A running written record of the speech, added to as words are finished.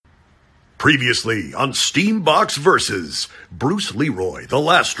Previously on Steambox Versus, Bruce Leroy, the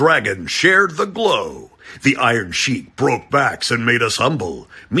Last Dragon, shared the glow. The Iron Sheik broke backs and made us humble.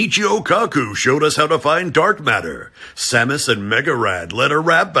 Michio Kaku showed us how to find dark matter. Samus and Mega Rad led a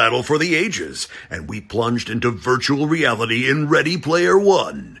rap battle for the ages, and we plunged into virtual reality in Ready Player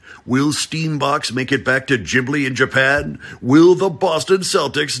One. Will Steambox make it back to Ghibli in Japan? Will the Boston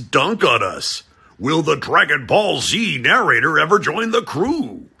Celtics dunk on us? Will the DragonBallZ narrator ever join the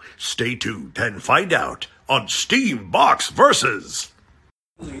crew? Stay tuned and find out on Steambox Versus.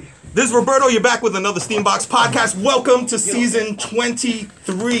 This is Roberto. You're back with another Steambox podcast. Welcome to season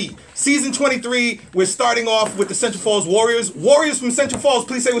 23. Season 23, we're starting off with the Central Falls Warriors. Warriors from Central Falls,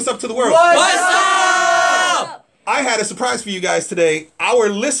 please say what's up to the world. What's up? I had a surprise for you guys today. Our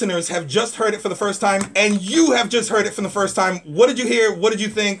listeners have just heard it for the first time, and you have just heard it for the first time. What did you hear? What did you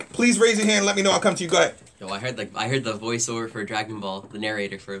think? Please raise your hand and let me know. I'll come to you. Go ahead. Yo, I heard the voiceover for Dragon Ball, the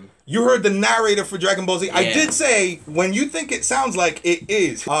narrator for. You heard the narrator for DragonBallZ. Yeah. I did say when you think it sounds like it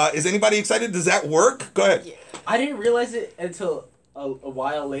is. Is anybody excited? Does that work? Go ahead. Yeah. I didn't realize it until a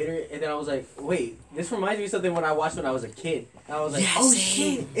while later, and then I was like, wait, this reminds me of something when I watched when I was a kid. And I was like, oh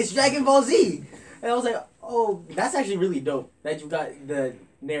shit, it's DragonBallZ. And I was like, oh, that's actually really dope that you got the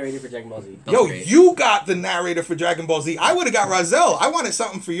narrator for DragonBallZ. Yo, you got the narrator for DragonBallZ. I would have got Razel. I wanted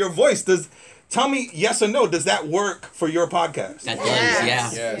something for your voice. Tell me yes or no. Does that work for your podcast? That does,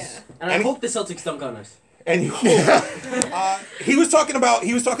 yeah. Yes. And I hope the Celtics dunk on us. And he was talking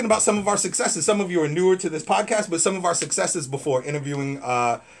about some of our successes. Some of you are newer to this podcast, but some of our successes before interviewing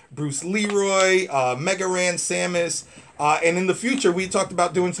Bruce Leroy, Mega Ran, Samus, and in the future we talked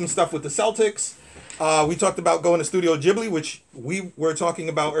about doing some stuff with the Celtics. We talked about going to Studio Ghibli, which we were talking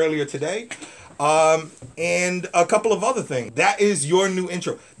about earlier today. And a couple of other things. That is your new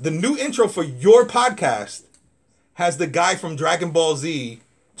intro. The new intro for your podcast has the guy from DragonBallZ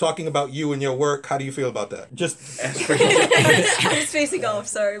talking about you and your work. How do you feel about that? Just I'm spacing off,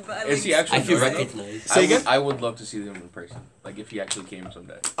 sorry, but Is he actually I feel doing it? recognized. Say again? I would love to see them in person. Like if he actually came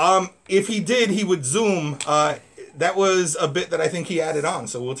someday. if he did, he would Zoom. That was a bit that I think he added on,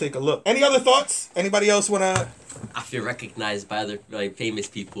 so we'll take a look. Any other thoughts? Anybody else wanna? I feel recognized by other famous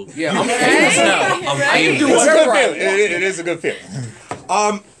people. Yeah, I'm famous now. I am do famous. it. It's a good feeling. It is a good feeling.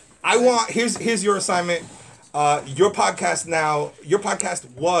 I want here's your assignment. Your podcast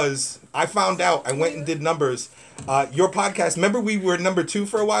was, I found out, I went and did numbers. Your podcast, remember we were number 2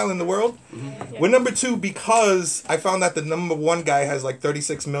 for a while in the world? Mm-hmm. We're number 2 because I found that the number 1 guy has like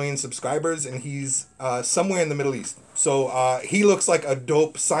 36 million subscribers and he's somewhere in the Middle East. So he looks like a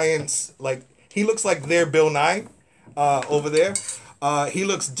dope science, like he looks like their Bill Nye over there. He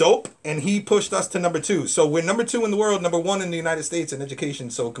looks dope, and he pushed us to number 2. So we're number 2 in the world, number 1 in the United States in education.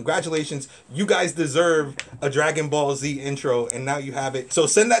 So congratulations. You guys deserve a DragonBallZ intro, and now you have it. So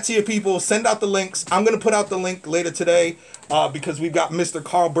send that to your people. Send out the links. I'm going to put out the link later today because we've got Mr.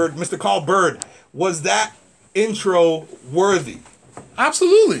 Kyle Byrd. Mr. Kyle Byrd, was that intro worthy?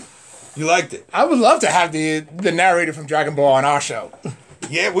 Absolutely. You liked it? I would love to have the narrator from Dragon Ball on our show.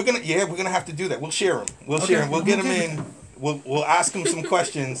 Yeah, we're gonna have to do that. We'll share him. Share him. We'll get him in. We'll ask him some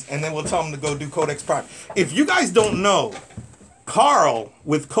questions, and then we'll tell him to go do Codex Prime. If you guys don't know, Carl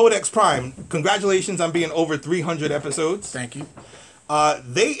with Codex Prime, congratulations on being over 300 episodes. Thank you.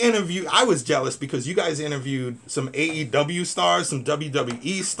 They interviewed, I was jealous because you guys interviewed some AEW stars, some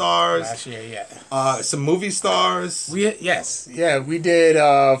WWE stars. Last year, yeah. Some movie stars. We did.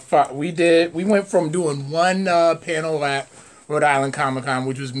 We went from doing one panel at Rhode Island Comic Con,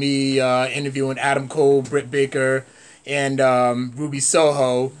 which was me interviewing Adam Cole, Britt Baker, and Ruby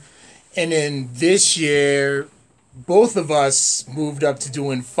Soho. And then this year, both of us moved up to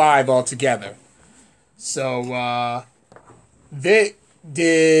doing 5 altogether. So they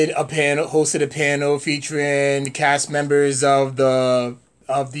hosted a panel featuring cast members of the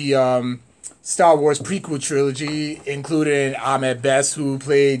Star Wars prequel trilogy, including Ahmed Best, who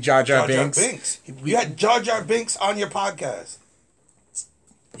played Jar Jar Binks. You had Jar Jar Binks on your podcast.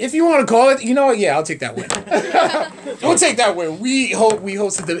 If you want to call it, yeah, I'll take that win. We'll take that win. We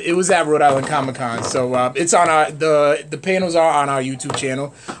hosted it was at Rhode Island Comic Con, so it's on the panels are on our YouTube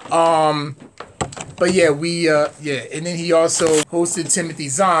channel. But yeah, and then he also hosted Timothy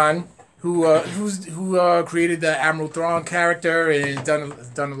Zahn, who created the Admiral Thrawn character and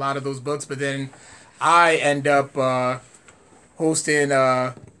done a lot of those books. But then I end up hosting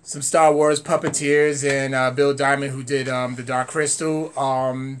some Star Wars puppeteers and Bill Diamond, who did the Dark Crystal.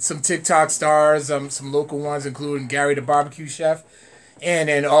 Some TikTok stars, some local ones, including Gary the Barbecue Chef, and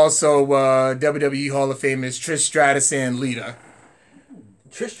then also WWE Hall of Famers Trish Stratus and Lita.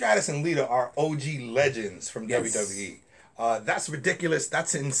 Trish Stratus and Lita are OG legends from WWE. That's ridiculous.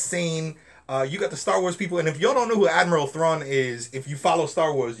 That's insane. You got the Star Wars people, and if y'all don't know who Admiral Thrawn is, if you follow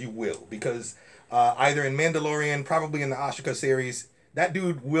Star Wars, you will, because either in Mandalorian, probably in the Ashoka series, that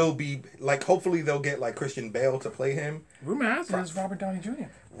dude will be, like, hopefully they'll get, like, Christian Bale to play him. Rumor has it it's Robert Downey Jr.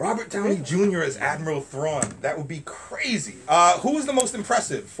 Robert Downey Jr. as Admiral Thrawn. That would be crazy. Who was the most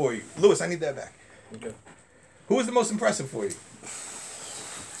impressive for you? Lewis, I need that back. Okay. Who was the most impressive for you?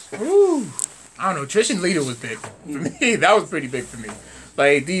 Ooh. I don't know. Trish and Lita was big for me. That was pretty big for me.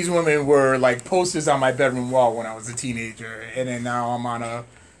 Like, these women were like posters on my bedroom wall when I was a teenager, and then now I'm on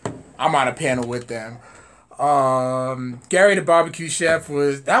a panel with them. Gary the barbecue chef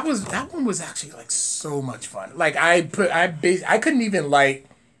that one was actually like so much fun. Like I couldn't even like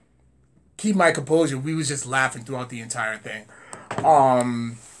keep my composure. We was just laughing throughout the entire thing.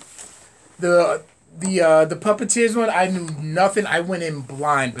 The Puppeteers one, I knew nothing. I went in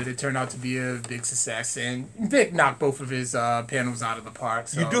blind, but it turned out to be a big success. And Vic knocked both of his panels out of the park.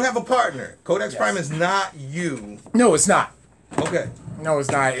 So. You do have a partner. Codex Prime is not you. No, it's not. Okay. No,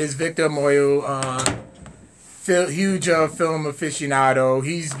 it's not. It's Victor Moyo, huge film aficionado.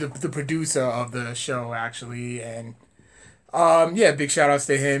 He's the producer of the show, actually. And big shout outs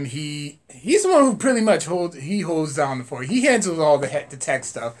to him. He's the one who pretty much holds down the fort. He handles all the tech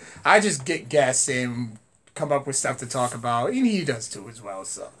stuff. I just get guests and come up with stuff to talk about, and he does too as well.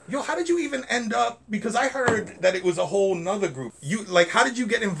 So, yo, how did you even end up? Because I heard that it was a whole nother group. How did you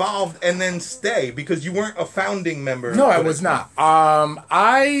get involved and then stay? Because you weren't a founding member. No, I was not.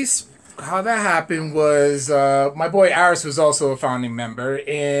 How that happened was my boy Aris was also a founding member,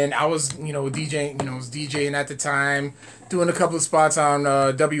 and I was DJing at the time, doing a couple of spots on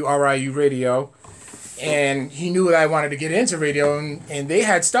WRIU radio, and he knew that I wanted to get into radio, and they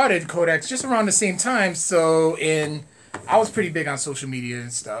had started Codex just around the same time. So I was pretty big on social media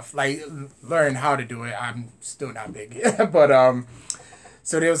and stuff, like learn how to do it. I'm still not big, but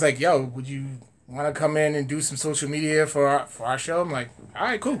so they was like, "Yo, would you want to come in and do some social media for our show?" I'm like, "All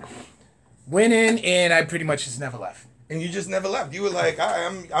right, cool." Went in, and I pretty much just never left. And you just never left. You were like,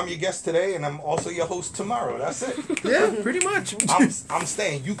 I'm your guest today, and I'm also your host tomorrow. That's it. Yeah, pretty much. I'm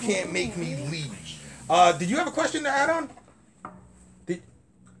staying. You can't make me leave. Did you have a question to add on?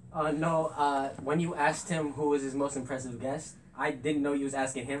 No. When you asked him who was his most impressive guest, I didn't know you was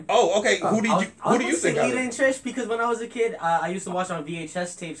asking him. Oh, okay. Who do you think? Lita and Trish, because when I was a kid, I used to watch on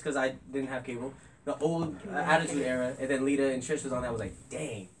VHS tapes because I didn't have cable. The old Attitude Era, and then Lita and Trish was on that. I was like,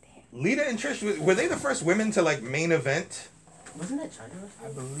 dang. Lita and Trish, were they the first women to like main event? Wasn't that China?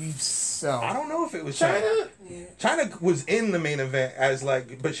 I believe so. I don't know if it was China. Yeah. China was in the main event as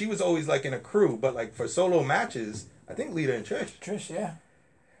like, but she was always like in a crew. But like for solo matches, I think Lita and Trish. Trish, yeah.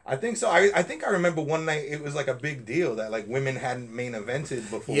 I think so. I think I remember one night it was like a big deal that like women hadn't main evented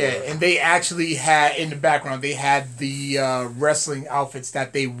before. Yeah, and they actually had in the background they had the wrestling outfits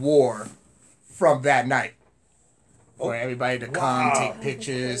that they wore from that night. For everybody to come, take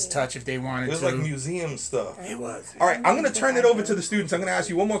pictures, touch if they wanted to. It was like museum stuff. It was. All right, I'm going to turn it over to the students. I'm going to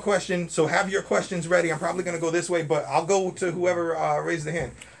ask you one more question, so have your questions ready. I'm probably going to go this way, but I'll go to whoever raised their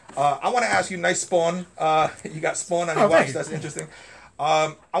hand. I want to ask you, nice Spawn. You got Spawn on your watch. That's interesting.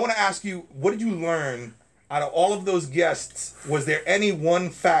 I want to ask you, what did you learn out of all of those guests? Was there any one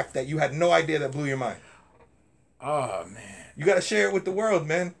fact that you had no idea that blew your mind? Oh, man. You got to share it with the world,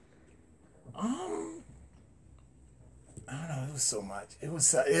 man. I don't know. It was so much. It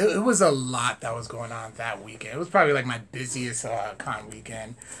was a lot that was going on that weekend. It was probably like my busiest con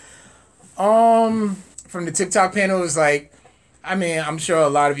weekend. From the TikTok panel, it was like, I mean, I'm sure a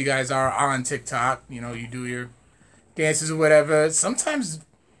lot of you guys are on TikTok. You know, you do your dances or whatever. Sometimes,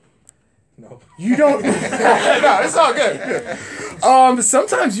 no, you don't. No, it's all good.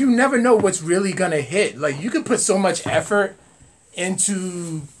 Sometimes you never know what's really gonna hit. Like you can put so much effort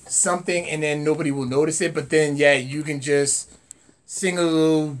into something and then nobody will notice it, but then you can just sing a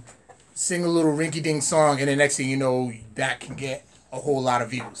little rinky-dink song, and the next thing you know, that can get a whole lot of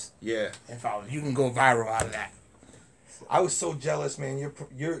views. Yeah, and you can go viral out of that. I was so jealous, man.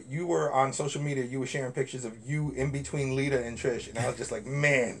 You were on social media. You were sharing pictures of you in between Lita and Trish, and I was just like,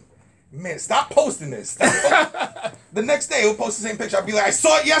 man, stop posting this. The next day, he'll post the same picture. I'll be like, I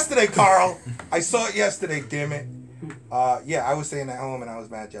saw it yesterday, Carl. I saw it yesterday. Damn it. I was staying at home and I was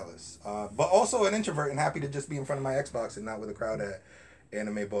mad jealous. But also an introvert and happy to just be in front of my Xbox and not with a crowd at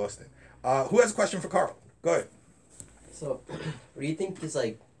Anime Boston. Who has a question for Carl? Go ahead. So, what do you think is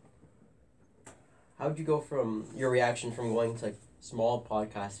like, how would you go from your reaction from going to like small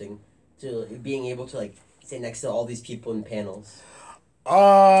podcasting to being able to like sit next to all these people in panels?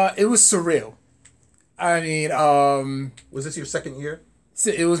 It was surreal. I mean, was this your second year?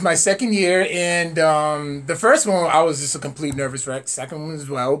 It was my second year, and the first one I was just a complete nervous wreck. Second one as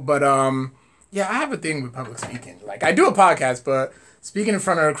well, but Yeah, I have a thing with public speaking. Like, I do a podcast, but speaking in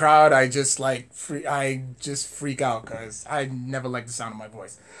front of a crowd, I just freak out because I never like the sound of my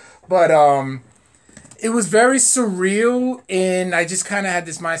voice. But it was very surreal, and I just kind of had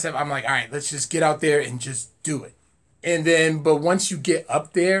this mindset. I'm like, all right, let's just get out there and just do it. And then, but once you get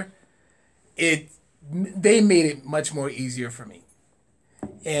up there, they made it much more easier for me.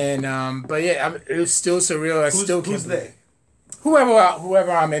 And but yeah, it was still surreal. Who's they?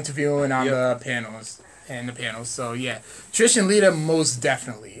 Whoever I'm interviewing on the panels. So yeah, Trish and Lita most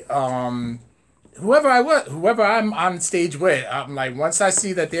definitely. Whoever I'm on stage with, I'm like, once I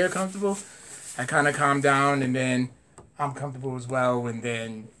see that they're comfortable, I kind of calm down, and then I'm comfortable as well, and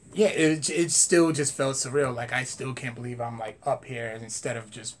then yeah, it still just felt surreal. Like, I still can't believe I'm like up here instead of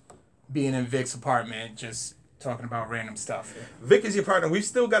just being in Vic's apartment, just talking about random stuff. Vic is your partner. We've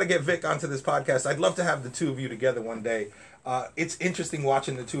still got to get Vic onto this podcast. I'd love to have the two of you together one day. It's interesting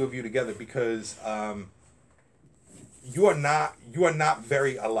watching the two of you together because you are not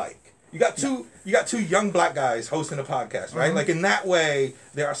very alike. You got two young black guys hosting a podcast, right? Mm-hmm. Like, in that way,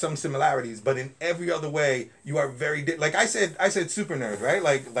 there are some similarities, but in every other way, you are very like I said super nerd, right?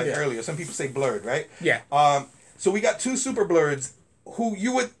 Like earlier, some people say blurred, right? Yeah. So we got two super blurreds who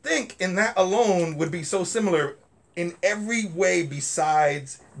you would think in that alone would be so similar in every way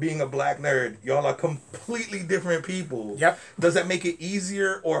besides being a black nerd. Y'all are completely different people. Yep. Does that make it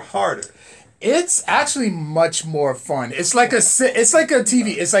easier or harder? It's actually much more fun. It's like a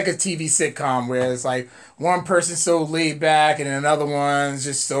TV sitcom where it's like one person's so laid back and another one's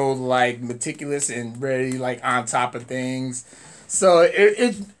just so like meticulous and really like on top of things. So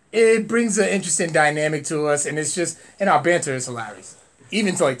it brings an interesting dynamic to us, and it's just, and our banter is hilarious,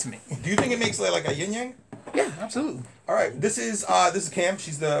 even to me. Do you think it makes like a yin yang? Yeah, absolutely. All right, this is Cam.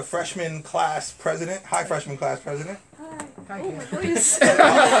 She's the freshman class president. Hi, freshman class president.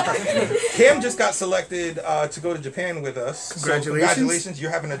 Cam just got selected to go to Japan with us. Congratulations. So congratulations.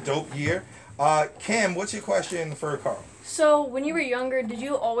 You're having a dope year. Cam, what's your question for Carl? So, when you were younger, did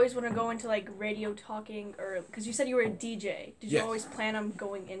you always want to go into, like, radio talking, or, because you said you were a DJ, did you always plan on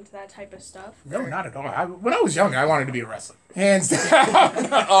going into that type of stuff? No, not at all. When I was younger, I wanted to be a wrestler. Hands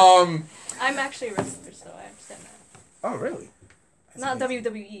down. I'm actually a wrestler, so I understand that. Oh, really? Not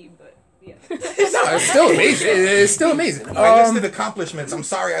WWE, but, yeah. No, it's still amazing. It's still amazing. I listed accomplishments. I'm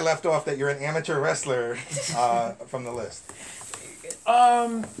sorry I left off that you're an amateur wrestler from the list.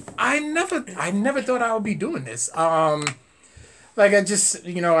 I never thought I would be doing this. Like, I just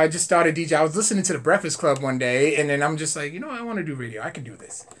started DJ. I was listening to The Breakfast Club one day, and then I'm just like, I want to do radio. I can do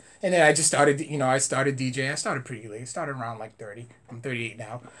this. And then I just started, I started DJ. I started pretty late. I started around like 30. I'm 38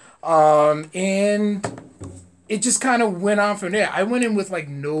 now. And it just kind of went on from there. I went in with like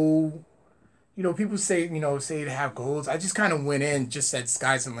no, people say to have goals. I just kind of went in, just said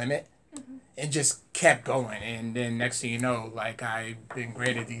sky's the limit. And just kept going, and then next thing you know, like, I've been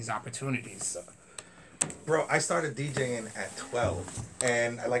granted these opportunities. So. Bro, I started DJing at 12,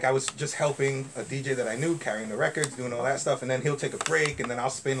 and like I was just helping a DJ that I knew, carrying the records, doing all that stuff, and then he'll take a break, and then I'll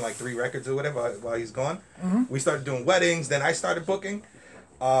spin like 3 records or whatever while he's gone. Mm-hmm. We started doing weddings, then I started booking,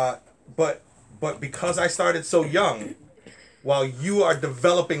 but because I started so young, while you are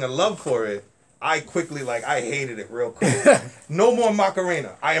developing a love for it, I quickly, I hated it real quick. No more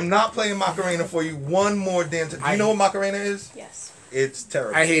Macarena. I am not playing Macarena for you one more damn time. Do you know what Macarena is? Yes. It's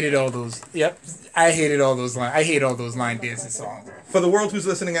terrible. I hated all those. Yep. I hated all those lines. I hate all those line dancing songs. For the world who's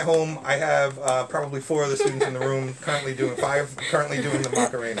listening at home, I have probably 4 other students in the room currently doing the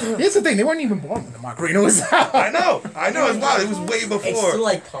Macarena. Here's the thing. They weren't even born when the Macarena was out. I know. It's wild. It was way before. It's still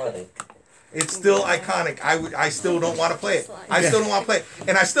iconic. It's still iconic. I still don't want to play it. I still don't want to play it.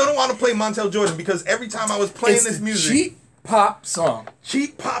 And I still don't want to play Montel Jordan because every time I was playing this music... cheap pop song.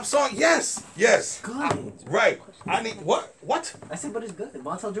 Cheap pop song? Yes. Yes. Good. Right. I need... What? I said, but it's good.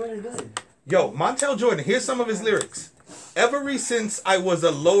 Montel Jordan is good. Yo, Montel Jordan, here's some of his lyrics. Ever since I was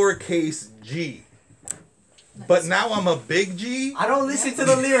a lowercase G. But now I'm a big G. I don't listen to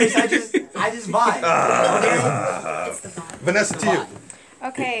the lyrics. I just vibe. Vanessa, to you.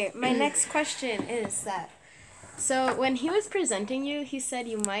 Okay, my next question is that, so when he was presenting you, he said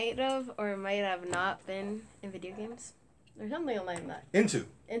you might have or might have not been in video games? Or something like that. Into.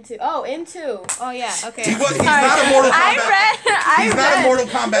 Oh, yeah, okay. He's not a Mortal Kombat. He's not a Mortal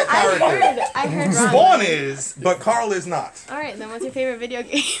Kombat character. I heard wrong. Spawn is, but Carl is not. Alright, then what's your favorite video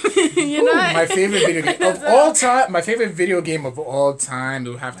game? My favorite video game of all time. My favorite video game of all time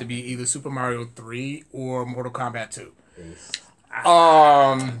would have to be either Super Mario 3 or Mortal Kombat 2.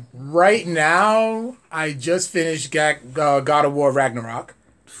 Right now, I just finished God of War Ragnarok.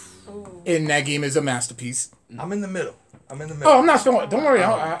 And that game is a masterpiece. I'm in the middle. I'm in the middle. Oh, I'm not spoiling. Don't worry.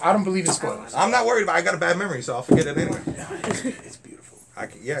 I don't believe in spoilers. I'm not worried about it. I got a bad memory, so I'll forget it anyway. It's beautiful. I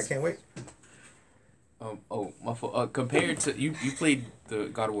can't wait. My fault. Compared to you played the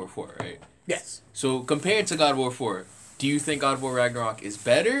God of War 4, right? Yes. So compared to God of War 4, do you think God of War Ragnarok is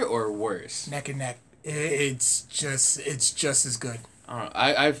better or worse? Neck and neck. It's just as good. I don't know.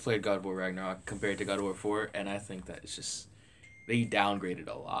 I've played God of War Ragnarok compared to God of War 4, and I think that it's just they downgraded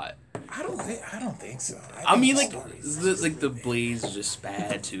a lot. I don't think so. I mean, like the blades are just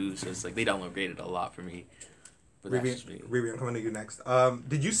bad too, so it's like they downgraded a lot for me. But that's just me. Riri, I'm coming to you next.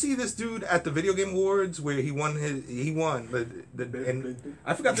 Did you see this dude at the Video Game Awards where he won and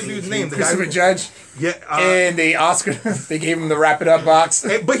I forgot the dude's name. The Christopher Judge. Yeah. And the Oscar, they gave him the wrap it up box.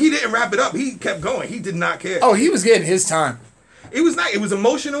 But he didn't wrap it up. He kept going. He did not care. Oh, he was getting his time. It was nice. It was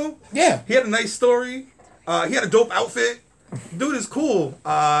emotional. Yeah. He had a nice story. He had a dope outfit. Dude is cool.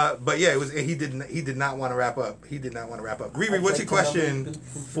 But yeah, he did not want to wrap up. He did not want to wrap up. Riri, what's your question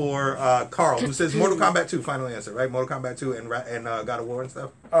for Carl, who says Mortal Kombat 2? Final answer, right? Mortal Kombat 2 and God of War and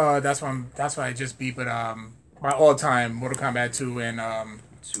stuff. That's why I just beat. But my all time Mortal Kombat 2 and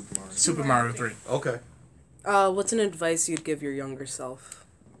Super Mario 3. Okay. What's an advice you'd give your younger self?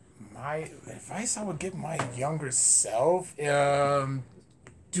 My advice I would give my younger self: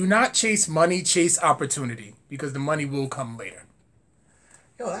 do not chase money, chase opportunity, because the money will come later.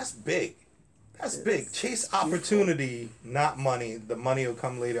 Yo, that's big. That's big. Chase opportunity, not money. The money will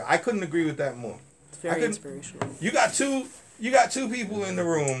come later. I couldn't agree with that more. It's very inspirational. You got two people in the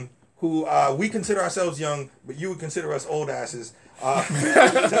room who we consider ourselves young, but you would consider us old asses.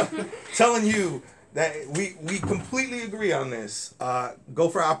 Telling you that we completely agree on this. Go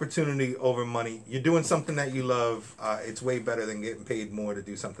for opportunity over money. You're doing something that you love. It's way better than getting paid more to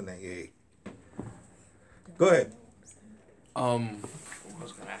do something that you hate. Go ahead. What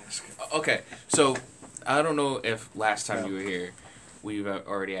was I gonna ask? Okay, so I don't know if last time you were here, we've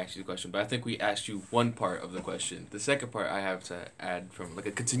already asked you the question, but I think we asked you one part of the question. The second part I have to add from like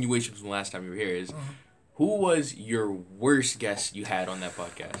a continuation from the last time you were here is. Who was your worst guest you had on that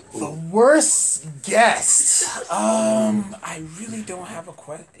podcast? The worst guest? I really don't have a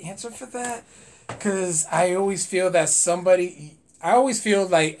answer for that. Because I always feel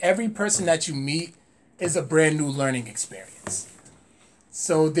like every person that you meet is a brand new learning experience.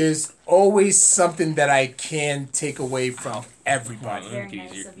 So there's always something that I can take away from everybody. Let me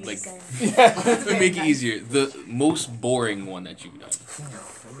make it easier. Let me make it easier. The most boring one that you've done.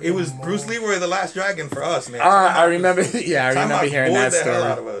 It was Bruce Leroy, the Last Dragon, for us, man. I remember. Yeah, I remember hearing that story. Hell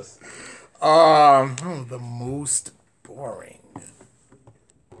out of us. The most boring.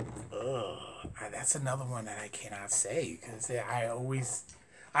 That's another one that I cannot say because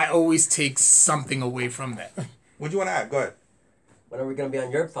I always take something away from that. What do you want to add? Go ahead. When are we going to be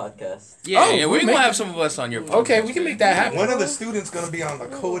on your podcast? Yeah, we're going to have some of us on your podcast. Okay, we can make that happen. One of the students going to be on the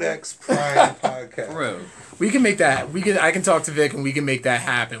Codex Prime podcast. Bro. We can make that. I can talk to Vic and we can make that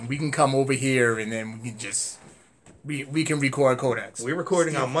happen. We can come over here and then we can just we can record Codex. We're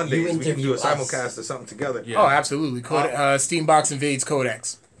recording on Mondays. We can do a simulcast or something together. Yeah. Oh, absolutely. Steambox invades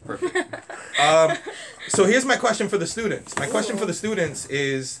Codex. Perfect. So here's my question for the students. My question for the students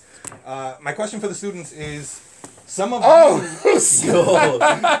is some of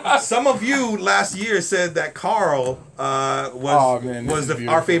you last year said that Carl was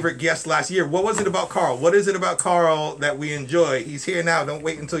our favorite guest last year. What was it about Carl? What is it about Carl that we enjoy? He's here now. Don't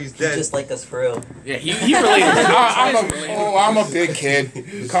wait until he's dead. He just like us for real. Yeah, he related. I'm a big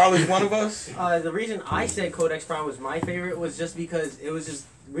kid. Carl is one of us. The reason I said Codex Prime was my favorite was just because we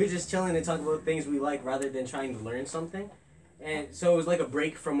were just chilling and talking about things we like rather than trying to learn something, and so it was like a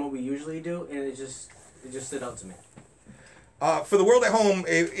break from what we usually do, and it just stood out to me. For the world at home,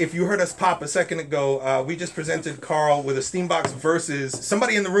 if you heard us pop a second ago, we just presented Carl with a Steambox versus...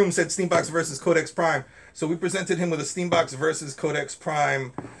 Somebody in the room said Steambox versus Codex Prime. So we presented him with a Steambox versus Codex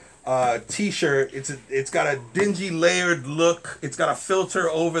Prime t-shirt. It's got a dingy layered look. It's got a filter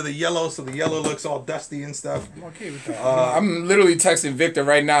over the yellow, so the yellow looks all dusty and stuff. I'm okay with that. I'm literally texting Victor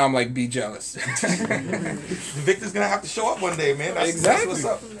right now. I'm like, be jealous. Victor's gonna have to show up one day, man. That's what's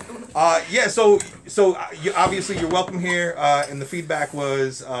up. So obviously you're welcome here. And the feedback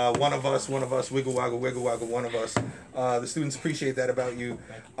was one of us, wiggle waggle, one of us. The students appreciate that about you.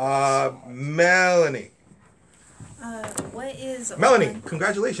 Melanie. What is Melanie,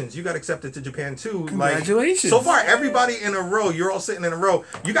 congratulations. You got accepted to Japan too. Congratulations. So far, everybody in a row, you're all sitting in a row.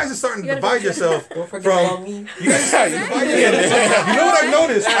 You guys are starting to divide yourself from... You guys are starting to divide yourself. You know what I've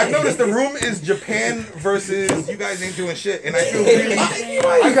noticed? I've noticed the room is Japan versus you guys ain't doing shit. And I feel really...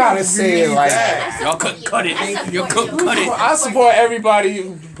 I gotta say it like... Y'all couldn't cut it. You couldn't cut it. I support everybody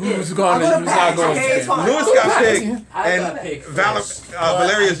who's going who's not going to Lewis got picked, and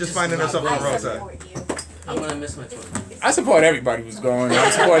Valeria's just finding herself on the wrong side. I'm gonna miss my choice. I support everybody who's going.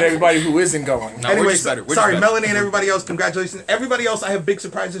 I support everybody who isn't going. No, Anyway, better. sorry, Melanie and everybody else, congratulations. Everybody else, I have big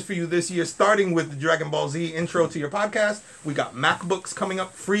surprises for you this year, starting with the Dragon Ball Z intro to your podcast. We got MacBooks coming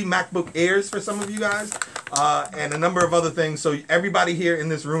up, free MacBook Airs for some of you guys, and a number of other things. So everybody here in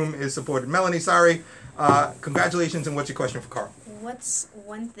this room is supported. Melanie, sorry. Congratulations, and what's your question for Carl? What's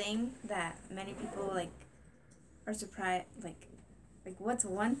one thing that many people are surprised what's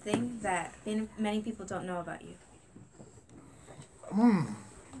one thing that many people don't know about you? I'm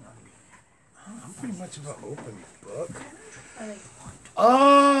pretty much of an open book.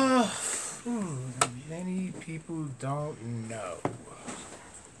 Many people don't know.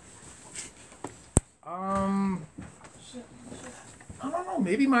 I don't know.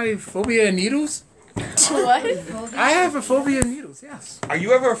 Maybe my phobia of needles. What? I have a phobia of needles. Yes. Are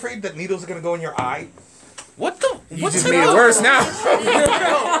you ever afraid that needles are gonna go in your eye? What the? You just made it worse now.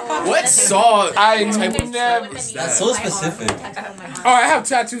 What saw? I never. That's so specific. Oh, I have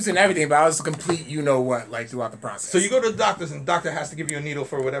tattoos and everything, but I was a complete you know what throughout the process. So you go to the doctors, and the doctor has to give you a needle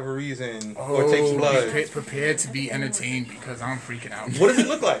for whatever reason, or takes blood. Prepared to be entertained because I'm freaking out. What does it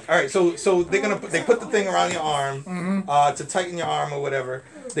look like? All right, so they put the thing around your arm to tighten your arm or whatever.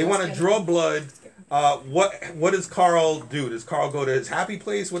 They want to draw blood. What does Carl do? Does Carl go to his happy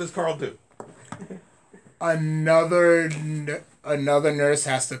place? What does Carl do? Another nurse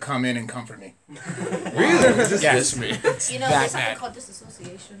has to come in and comfort me. Really? Yes. Me. You know, there's something called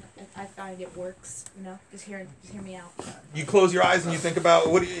disassociation, and I find it works. You know, just hear me out. You close your eyes and you think about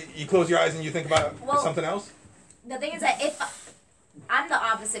you close your eyes and you think about something else. The thing is that if I'm the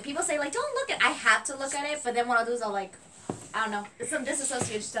opposite, people say don't look at. I have to look at it, but then what I'll do is I don't know. It's some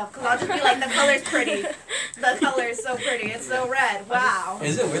disassociated stuff. Because I'll just be the color's pretty. The color is so pretty. It's so red. Wow.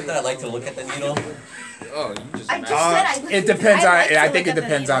 Is it weird that I like to look at the needle? Oh, you just. I just said it depends on. I think it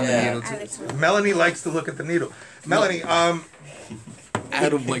depends on the needle too. Melanie likes to look at the needle. Melanie,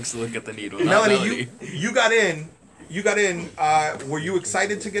 Adam likes to look at the needle. Melanie, you got in. You got in. Were you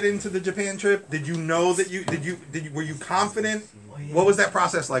excited to get into the Japan trip? Did you know that were you confident? What was that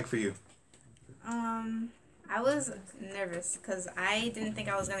process like for you? I was nervous because I didn't think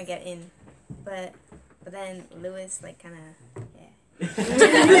I was gonna get in, but then Lewis kind of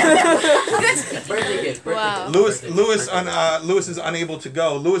Wow. Lewis is unable to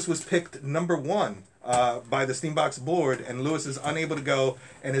go. Lewis was picked number 1 by the Steambox board, and Lewis is unable to go.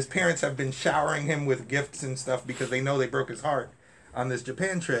 And his parents have been showering him with gifts and stuff because they know they broke his heart on this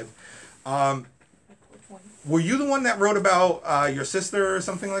Japan trip. Were you the one that wrote about your sister or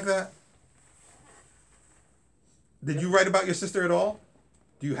something like that? Did you write about your sister at all?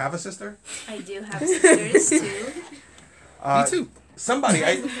 Do you have a sister? I do have sisters too. Me too. Somebody, you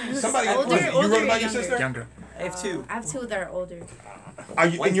wrote about your sister? Younger. I have 2. I have 2 that are older.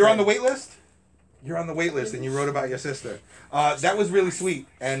 And you're on the wait list? You're on the wait list, and you wrote about your sister. That was really sweet,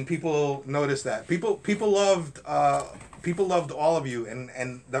 and people noticed that. People loved all of you,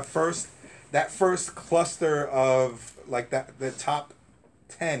 and that first cluster of the top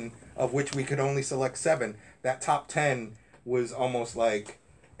 10, of which we could only select 7. That top 10 was almost like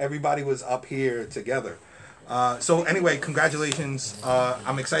everybody was up here together. So anyway, congratulations.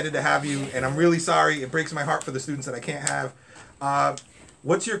 I'm excited to have you, and I'm really sorry. It breaks my heart for the students that I can't have.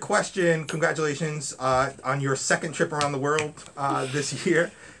 What's your question? Congratulations on your second trip around the world this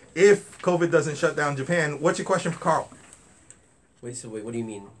year. If COVID doesn't shut down Japan, what's your question for Carl? Wait, what do you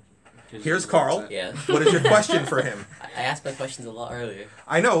mean? Here's Carl. Yeah. What is your question for him? I asked my questions a lot earlier.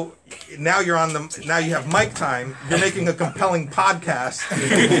 I know. Now you're on the. Now you have mic time. You're making a compelling podcast.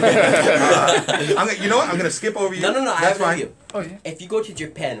 You know what? I'm gonna skip over you. No. That's I have fine. you. Oh, yeah. If you go to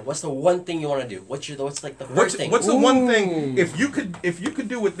Japan, what's the one thing you want to do? What's the first thing? What's the one thing? If you could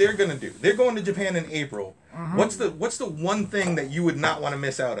do what they're gonna do, they're going to Japan in April. Mm-hmm. What's the one thing that you would not want to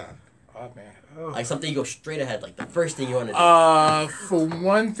miss out on? Oh man. Like something you go straight ahead, like the first thing you want to do. For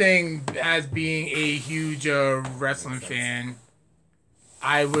one thing, as being a huge wrestling fan,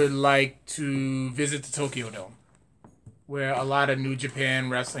 I would like to visit the Tokyo Dome, where a lot of New Japan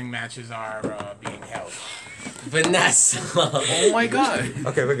wrestling matches are being held. Vanessa. Oh my God.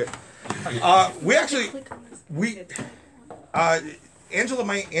 Okay, we're good.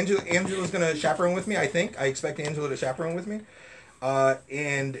 Angela's gonna chaperone with me. I expect Angela to chaperone with me.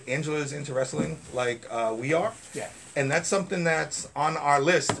 And Angela's into wrestling like we are. Yeah. And that's something that's on our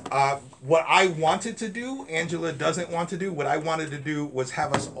list. What I wanted to do, Angela doesn't want to do. What I wanted to do was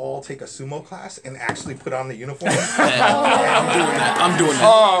have us all take a sumo class and actually put on the uniform. I'm doing that.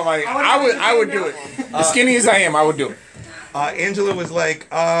 Oh my! I would do it. As skinny as I am, I would do it. Angela was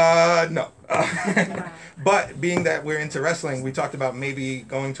like, no. But being that we're into wrestling, we talked about maybe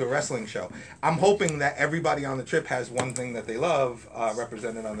going to a wrestling show. I'm hoping that everybody on the trip has one thing that they love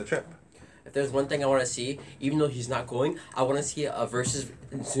represented on the trip. If there's one thing I want to see, even though he's not going, I want to see a versus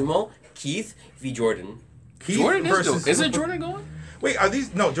in sumo, Keith v. Jordan. Keith Jordan versus... Isn't Jordan going? Wait, are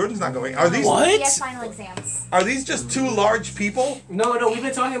these... No, Jordan's not going. Are these... He has final exams. Are these just two large people? No, we've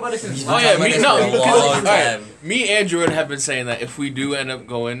been talking about it since. Oh yeah, because me and Jordan have been saying that if we do end up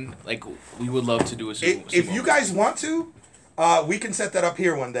going, like, we would love to do a sumo. If you guys want to, we can set that up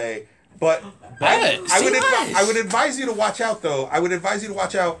here one day. But I would advise you to watch out, though. I would advise you to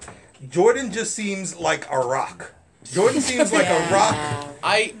watch out. Jordan just seems like a rock. Jordan seems like a rock.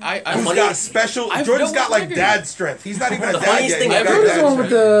 Who's got special. Jordan's got like dad strength. He's not even a dad yet. He's got Jordan's dad the one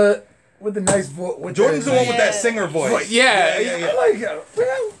strength. with the nice voice. Jordan's the one with that singer voice. Yeah. I like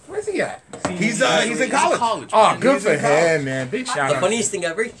where's he at? He's in college. Oh, good for him, man. Big shout out. The funniest thing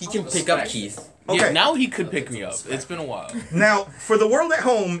ever, he can pick up Keith. Okay. Yeah, now he could pick me up. It's been a while. Now, for the world at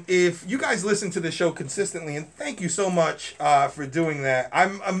home, if you guys listen to the show consistently, and thank you so much for doing that.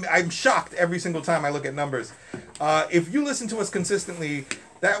 I'm shocked every single time I look at numbers. If you listen to us consistently,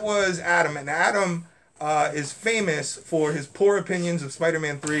 that was Adam, and Adam is famous for his poor opinions of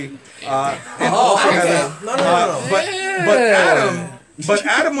Spider-Man 3. And also Heather. No. But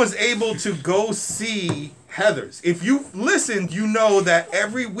Adam was able to go see Heathers. If you've listened, you know that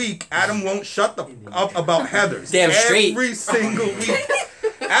every week Adam won't shut up about Heathers. Damn straight. Every single week.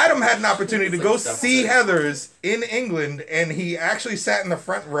 Adam had an opportunity to go see Heathers in England, and he actually sat in the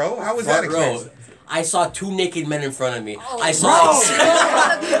front row. How was that experience? I saw two naked men in front of me. I saw.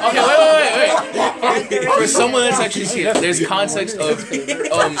 Okay, wait. For someone that's actually seen it, there's context of the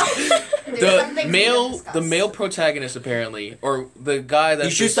male protagonist apparently, or the guy that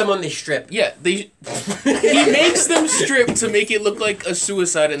he shoots them when they strip. Yeah, he makes them strip to make it look like a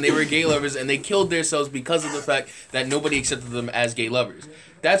suicide, and they were gay lovers, and they killed themselves because of the fact that nobody accepted them as gay lovers.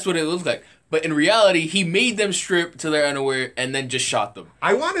 That's what it looks like. But in reality, he made them strip to their underwear and then just shot them.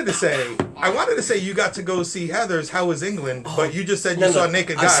 I wanted to say you got to go see Heathers. How was England? But you just said you saw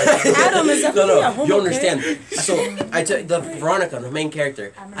naked guys. Adam is definitely you understand. So I took the Veronica, the main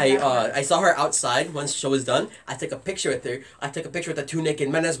character. I saw her outside once the show was done. I took a picture with her. I took a picture with the two naked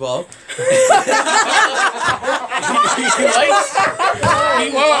men as well.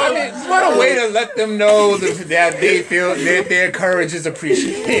 What a way to let them know that they feel that their courage is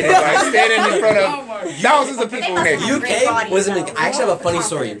appreciated by standing in front of thousands of people. UK wasn't. I actually have a funny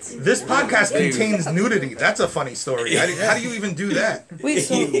story. This podcast contains nudity. That's a funny story. How do you even do that? Wait,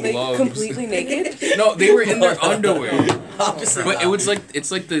 so they completely naked? No, they were in their underwear. But it's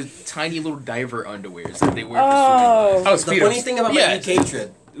like the tiny little diver underwears that they wear for swimming. The funny thing about my UK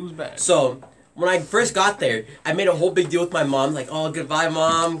trip. It was bad. So when I first got there, I made a whole big deal with my mom, like, oh, goodbye,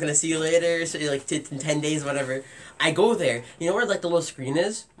 Mom, I'm gonna see you later, so like in 10 days, whatever. I go there, you know where like the little screen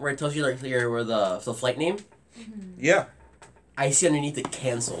is, where it tells you like where the flight name? Yeah. I see underneath it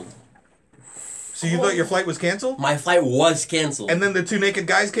canceled. So you thought your flight was canceled? My flight was canceled. And then the two naked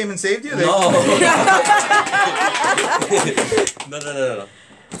guys came and saved you? No. No.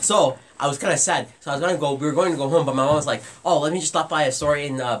 So I was kind of sad. So I was we were going to go home, but my mom was like, "Oh, let me just stop by a store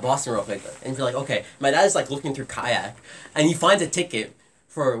in Boston real quick." And be like, "Okay." My dad is like looking through Kayak, and he finds a ticket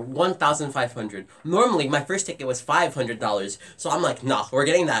for $1,500. Normally, my first ticket was $500. So I'm like, "Nah, we're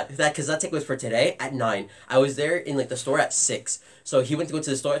getting that because that ticket was for today at 9. I was there in like the store at 6. So he went to go to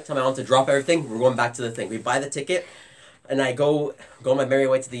the store, tell my mom to drop everything. We're going back to the thing. We buy the ticket, and I go my merry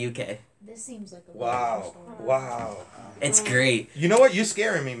way to the UK. This seems like a Wow. It's great. You know what? You're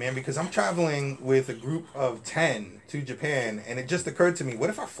scaring me, man, because I'm traveling with a group of 10 to Japan, and it just occurred to me, what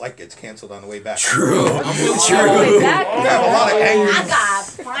if our flight gets canceled on the way back? True. We have a lot of angry... I got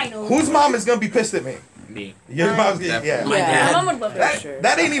final. Whose mom is going to be pissed at me? Me. Your mom's getting... Yeah. My dad. My mom would love that.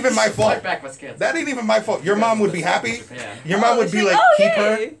 That ain't even my fault. That ain't even my fault. Your mom would be happy. Your mom would be like, keep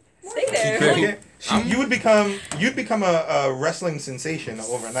her. Stay there. Okay. You'd become a wrestling sensation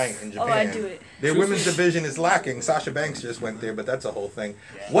overnight in Japan. Oh, I'd do it. Their women's division is lacking. Sasha Banks just went there, but that's a whole thing.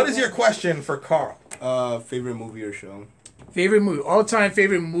 What is your question for Carl? Favorite movie or show? Favorite movie, all-time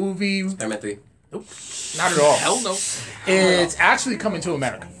favorite movie. Spider-Man 3. Nope, not at all. Hell no. It's actually Coming to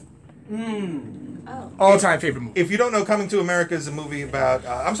America. Oh. All-time favorite movie. If you don't know, Coming to America is a movie about.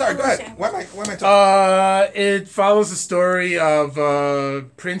 I'm sorry. Go ahead. Why am I talking? It follows the story of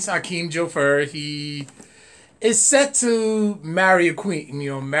Prince Hakeem Joffer. He is set to marry a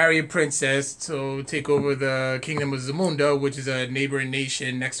queen, marry a princess to take over the kingdom of Zamunda, which is a neighboring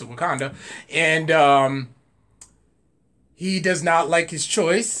nation next to Wakanda, and he does not like his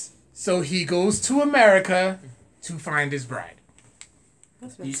choice, so he goes to America to find his bride.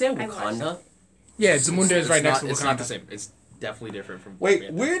 You say Wakanda? Yeah, Zamunda is right next to Wakanda. It's not the same. It's definitely different from.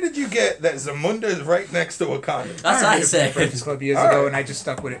 Wait, where did you get that Zamunda is right next to Wakanda? That's what I said. Breakfast Club years ago, and I just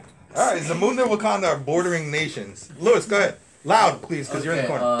stuck with it. All right, Zamunda and Wakanda are bordering nations. Lewis, go ahead. Loud, please, because you're in the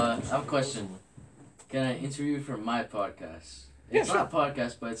corner. I have a question. Can I interview for my podcast? It's sure. not a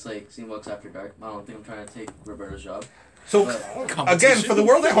podcast, but it's like Steambox After Dark. I don't think I'm trying to take Roberto's job. So, again, for the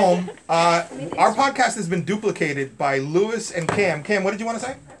world at home, our podcast has been duplicated by Lewis and Cam. Cam, what did you want to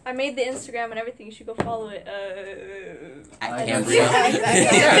say? I made the Instagram and everything. You should go follow it. I can't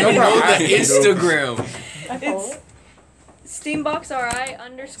Yeah, no problem. The Instagram. It's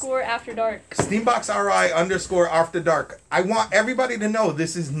SteamboxRI_After Dark. SteamboxRI_After Dark. I want everybody to know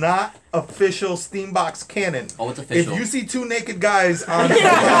this is not official Steambox canon. Oh, it's official. If you see two naked guys on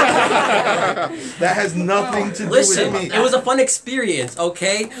that has nothing to do Listen, with me. it was a fun experience,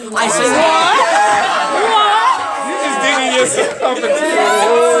 okay? I said,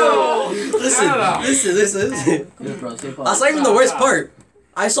 Listen. That's not even the worst part.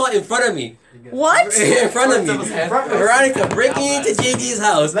 I saw it in front of me. What? In front of me. Veronica breaking into JD's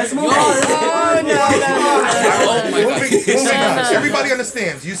house. Let's move on. Oh my God. Moving on. Everybody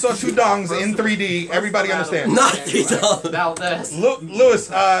understands. You saw two dongs in 3D. Everybody understands. Not 3 dongs. Lewis,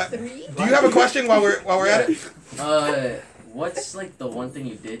 do you have a question while we're at it? What's like the one thing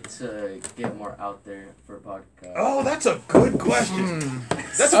you did to get more out there for a podcast? Oh, that's a good question.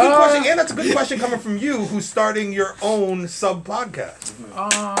 That's a good question, and that's a good question coming from you, who's starting your own sub podcast.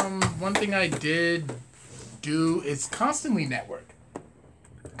 One thing I did do is constantly network.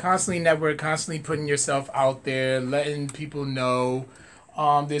 Constantly putting yourself out there, letting people know.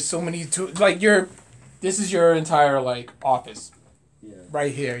 There's so many this is your entire office. Yeah.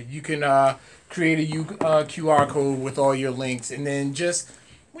 Right here. You can create a QR code with all your links, and then just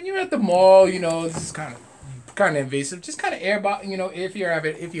when you're at the mall, this is kind of invasive. Just kind of airdrop, if you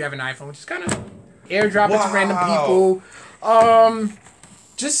have an iPhone, just kind of airdrop it to random people.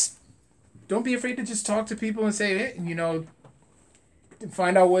 Just don't be afraid to just talk to people and say, hey,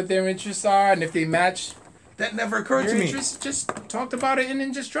 find out what their interests are, and if they match. That never occurred to me. Just talked about it and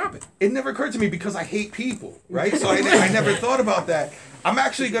then just drop it. It never occurred to me because I hate people, right? So I never thought about that. I'm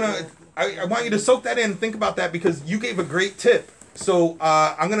actually gonna. I want you to soak that in and think about that because you gave a great tip. So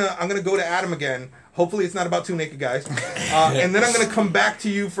I'm gonna go to Adam again. Hopefully it's not about two naked guys. And then I'm gonna come back to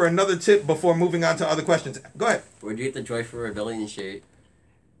you for another tip before moving on to other questions. Go ahead. Where'd you get the Joy for Rebellion shirt?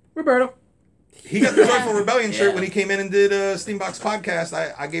 Roberto. He got the Joyful Rebellion shirt when he came in and did a Steambox podcast.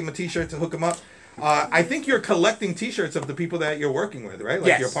 I gave him a t-shirt to hook him up. I think you're collecting t-shirts of the people that you're working with, right?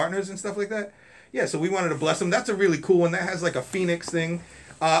 Like your partners and stuff like that? Yeah, so we wanted to bless them. That's a really cool one. That has like a phoenix thing.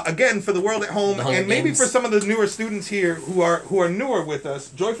 Again, for the world at home, and maybe for some of the newer students here who are newer with us,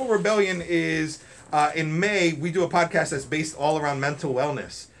 Joyful Rebellion is, in May, we do a podcast that's based all around mental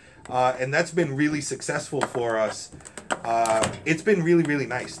wellness. And that's been really successful for us. It's been really, really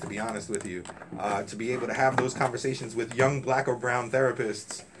nice, to be honest with you, to be able to have those conversations with young black or brown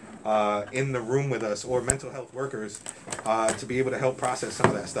therapists in the room with us, or mental health workers, to be able to help process some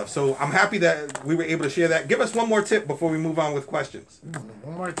of that stuff. So I'm happy that we were able to share that. Give us one more tip before we move on with questions.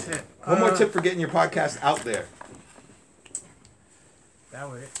 One more tip. One more tip for getting your podcast out there.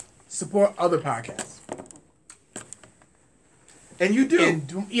 That way. Support other podcasts. And you do.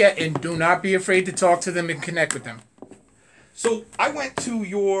 And do not be afraid to talk to them and connect with them. So I went to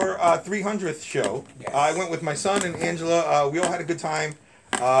your 300th show. Yes. I went with my son and Angela. We all had a good time.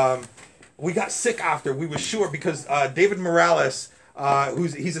 We got sick after. We were sure because David Morales,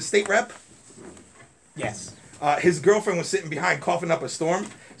 he's a state rep. Yes. His girlfriend was sitting behind coughing up a storm.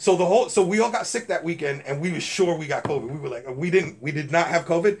 So we all got sick that weekend, and we were sure we got COVID. We were like, we did not have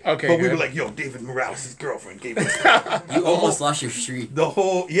COVID. Okay, but good. we were like, yo, David Morales' girlfriend gave us. You almost lost your streak.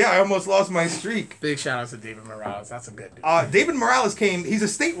 I almost lost my streak. Big shout out to David Morales. That's a good dude. David Morales came. He's a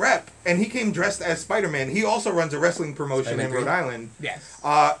state rep, and he came dressed as Spider-Man. He also runs a wrestling promotion in Rhode Island. Yes.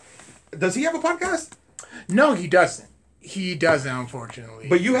 Does he have a podcast? No, he doesn't. He doesn't, unfortunately.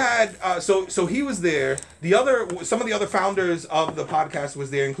 But you had so he was there. Some of the other founders of the podcast was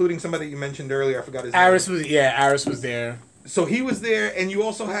there, including somebody you mentioned earlier. I forgot his name. Aris was there. So he was there, and you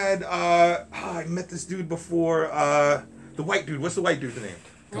also had I met this dude before. The white dude. What's the white dude's name?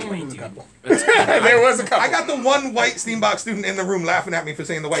 There was a couple. I got the one white Steambox student in the room laughing at me for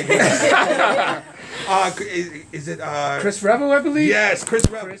saying the white dude. Is it Chris Revel, I believe? Yes, Chris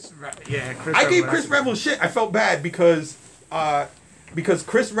Revel. Chris I gave Revel, Chris Revel shit. I felt bad because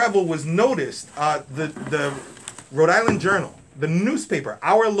Chris Revel was noticed. The Rhode Island Journal, the newspaper,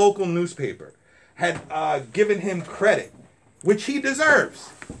 our local newspaper, had given him credit, which he deserves,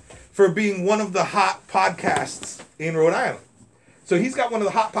 for being one of the hot podcasts in Rhode Island. So he's got one of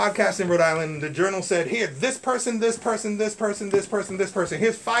the hot podcasts in Rhode Island. The Journal said, here, this person, this person, this person, this person, this person.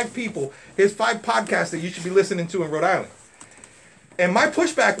 Here's 5 people. Here's 5 podcasts that you should be listening to in Rhode Island. And my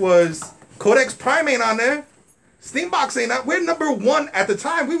pushback was, Codex Prime ain't on there. Steambox ain't on. We're number 1 at the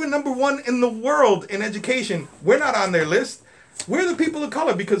time. We were number 1 in the world in education. We're not on their list. We're the people of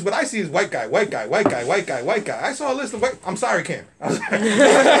color, because what I see is white guy, white guy, white guy, white guy, white guy. I saw a list of white... I'm sorry, Cam.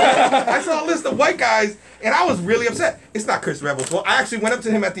 I saw a list of white guys, and I was really upset. It's not Chris Revel's fault. I actually went up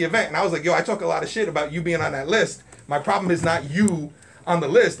to him at the event, and I was like, yo, I talk a lot of shit about you being on that list. My problem is not you on the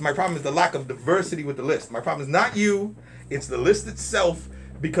list. My problem is the lack of diversity with the list. My problem is not you. It's the list itself,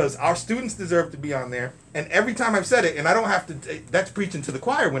 because our students deserve to be on there. And every time I've said it, and I don't have to... That's preaching to the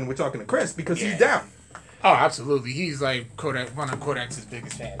choir when we're talking to Chris, because he's down. Oh, absolutely. He's like one of Codex's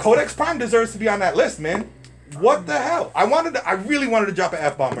biggest fans. Codex Prime deserves to be on that list, man. What the hell? I really wanted to drop an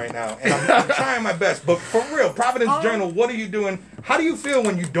F-bomb right now, and I'm trying my best. But for real, Providence Journal, what are you doing? How do you feel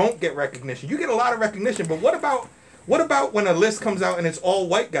when you don't get recognition? You get a lot of recognition, but what about when a list comes out and it's all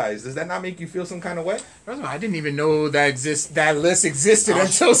white guys? Does that not make you feel some kind of way? First of all, I didn't even know that list existed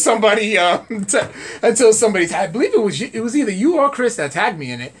until somebody I believe it was either you or Chris that tagged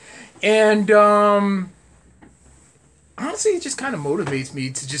me in it, and honestly, it just kind of motivates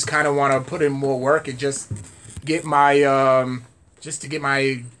me to just kind of want to put in more work and just get my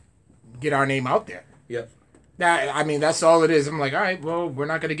get our name out there. Yep. That's all it is. I'm like, all right, well, we're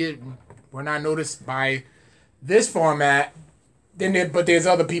not noticed by this format. But there's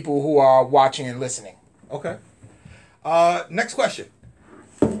other people who are watching and listening. Okay. Next question.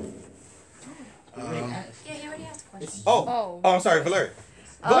 Yeah, he already asked a question. I'm sorry, Valeria.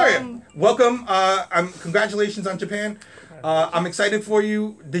 Valeria, welcome. Congratulations on Japan. I'm excited for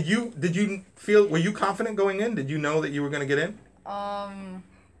you. Did you feel? Were you confident going in? Did you know that you were going to get in?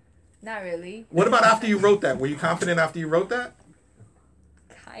 Not really. What about after you wrote that? Were you confident after you wrote that?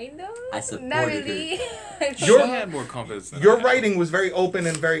 Kind of. I supported Not really. You had more confidence than Your writing was very open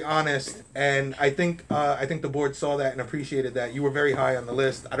and very honest, and I think the board saw that and appreciated that. You were very high on the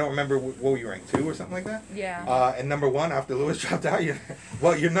list. I don't remember what you ranked, 2 or something like that. Yeah. And number 1 after Lewis dropped out. You're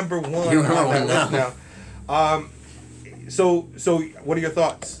number 1 You're on that one list now. So what are your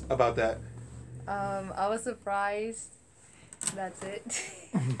thoughts about that? I was surprised. That's it.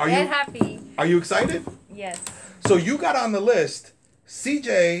 Are and you happy? Are you excited? Yes. So you got on the list.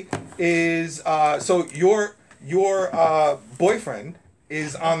 CJ is so your boyfriend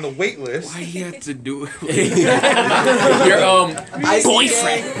is on the wait list. Why do you have to do it? Your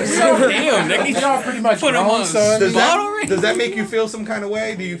boyfriend. So damn, nigga. Y'all pretty much Put him grown, on son. Does that make you feel some kind of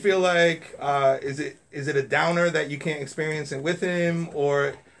way? Do you feel like is it a downer that you can't experience it with him,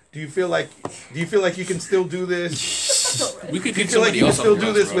 or do you feel like you can still do this? We could do you feel like you can still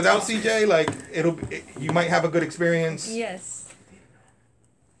do this without CJ? Like you might have a good experience. Yes.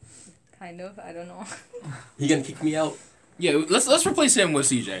 Kind of. I don't know. You gonna kick me out? Yeah, let's replace him with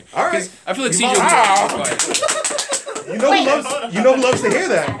CJ. All right. I feel like CJ. You know who loves to hear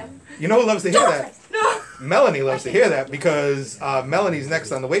that. You know who loves to hear that. No. Melanie loves to hear that because Melanie's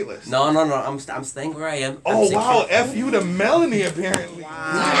next on the wait list. No. I'm staying where I am. Oh wow, F you to Melanie apparently.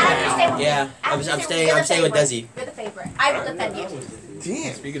 Wow. Yeah, I'm staying with Desi. You're the favorite. I will defend you.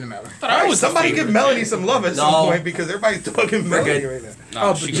 Damn. Speaking of Melanie. Right, somebody give Melanie some love at some point because everybody's talking Melanie right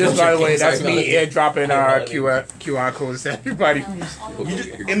now. But just by the way, that's me airdropping our QR codes to everybody.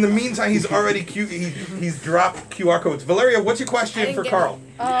 In the meantime, he's already he's dropped QR codes. Valeria, what's your question for Carl?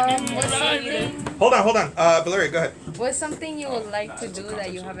 Hold on. Valeria, go ahead. What's something you would like to do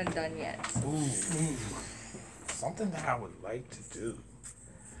that you haven't done yet? Something that I would like to do.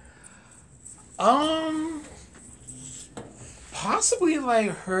 Possibly like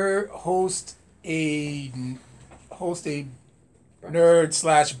host a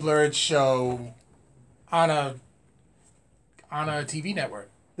nerd/blurred show on a TV network.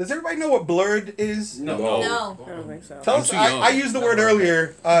 Does everybody know what Blurred is? No. I don't think so. Tell us. I used the word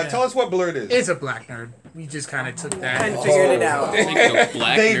earlier. Tell us what Blurred is. It's a black nerd. We just kind of took that. Kind of figured it out.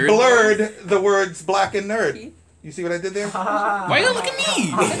 They blurred the words black and nerd. You see what I did there? Why you look at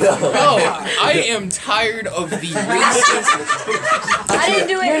me? I am tired of the racist. I didn't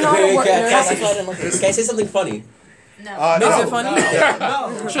do it. Can I say something funny? No. No. Is it funny?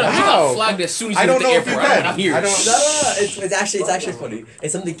 No. Should have got flagged as soon as I you don't hit the know if you airport. can. I'm here. I don't. No. It's actually funny.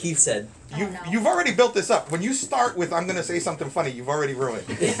 It's something Keith said. You've already built this up. When you start with "I'm gonna say something funny," you've already ruined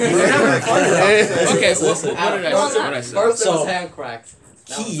it. Okay, what did I say? First, it So- was hand cracked.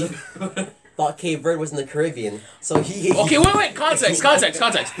 Keith thought Cape Verde was in the Caribbean, so he. Okay, wait.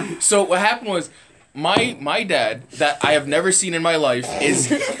 Context. So what happened was, my dad that I have never seen in my life is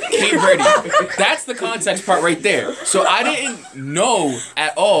Cape Verde. That's the context part right there. So I didn't know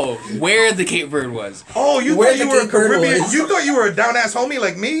at all where the Cape Verde was. Oh, you Where thought you the were a Cape Verde Caribbean? was. You thought you were a down ass homie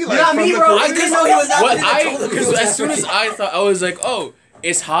like me? Like Not from me, the bro. I Caribbean? didn't know he was African. I told him he Because was as soon as African. I thought, I was like, oh,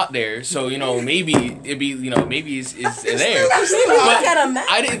 it's hot there, so maybe it'd be maybe it's there. Look at a map.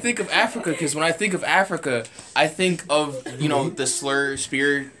 I didn't think of Africa because when I think of Africa, I think of the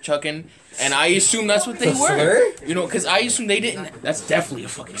spear chucking, and I assume that's what they The were. slur? Because I assume they didn't. That's definitely a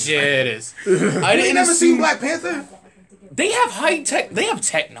fucking slur. Yeah, it is. I You didn't ain't never assume seen Black Panther? they have high tech. They have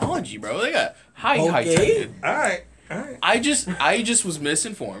technology, bro. They got high Okay. tech. All right. I just was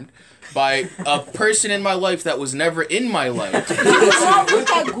misinformed by a person in my life that was never in my life. Look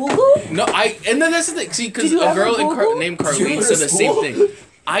at Google. No, and then that's the thing. See, because Did you a girl ever Google? named Did you Carlene go said to the same school? thing.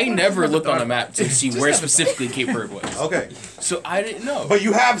 I never looked on a map to see where specifically Cape Verde was. Okay. So I didn't know. But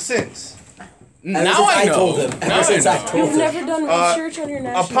you have since. Ever Now since I know. told him. Now Ever since I know. told You've him. never done research on your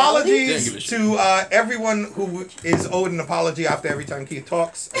nationality. Apologies to everyone who is owed an apology after every time Keith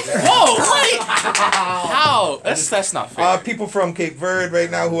talks. Whoa! Wait. How? That's not fair. People from Cape Verde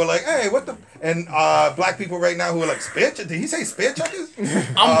right now who are like, hey, what the... And black people right now who are like, spitch? Did he say spitch?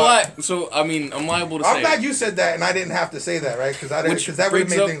 I'm black, so I'm liable to say. I'm glad you said that and I didn't have to say that, right? Because that would have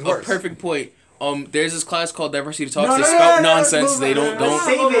brings made up things worse. a perfect point. There's this class called Diversity Talks. No, They no, spout no, no, nonsense. no, They no, don't.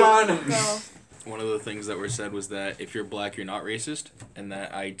 Save it. No. One of the things that were said was that if you're black, you're not racist, and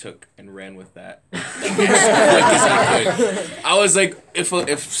that I took and ran with that. I was like, if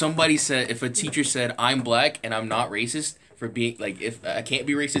a teacher said I'm black and I'm not racist for being like, if I can't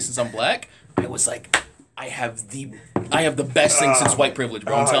be racist since I'm black, I was like, I have the best thing since white privilege,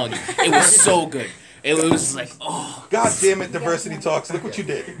 bro. I'm telling you, it was so good. It was like, oh, God damn it, Diversity Talks. Look what you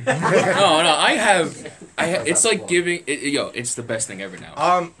did. no, I have. It's like giving. It's the best thing ever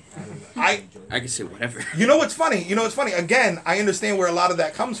now. I can say whatever. You know what's funny? Again, I understand where a lot of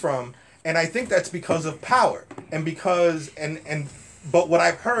that comes from, and I think that's because of power, and but what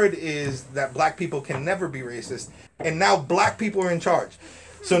I've heard is that black people can never be racist, and now black people are in charge.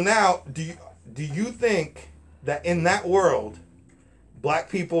 So now, do you think that in that world, black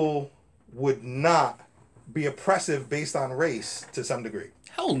people would not be oppressive based on race to some degree?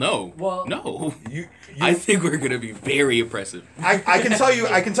 Hell no. Well, no. I think we're gonna be very oppressive. I can tell you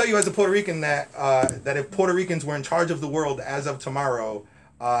as a Puerto Rican that if Puerto Ricans were in charge of the world as of tomorrow,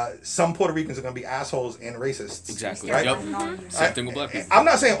 some Puerto Ricans are gonna be assholes and racists. Exactly. Right? Yep. Same thing with black people. I'm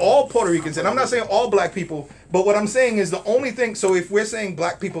not saying all Puerto Ricans, and I'm not saying all black people, but what I'm saying is the only thing. So if we're saying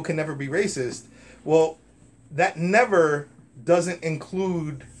black people can never be racist, well, that never doesn't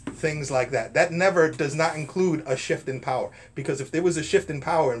include things like that. That never does not include a shift in power. Because if there was a shift in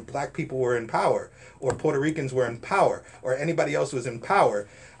power and black people were in power, or Puerto Ricans were in power, or anybody else was in power,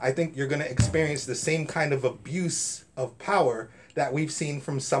 I think you're going to experience the same kind of abuse of power that we've seen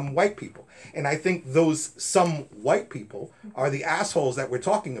from some white people. And I think those some white people are the assholes that we're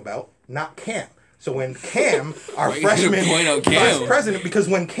talking about, not Cam. So when Cam, our freshman class president, because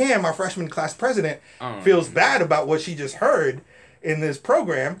when Cam, our freshman class president, feels bad about what she just heard in this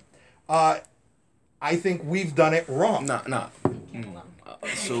program, I think we've done it wrong.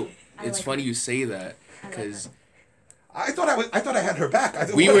 So it's funny you say that because I thought I had her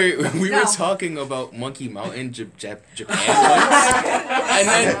back. We were talking about Monkey Mountain, Japan once, and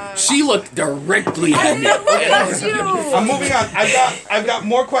then she looked directly at me. I'm moving on. I've got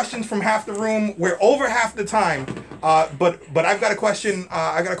more questions from half the room. We're over half the time, but I've got a question.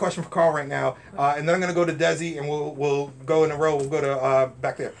 I got a question for Carl right now, and then I'm gonna go to Desi, and we'll go in a row. We'll go to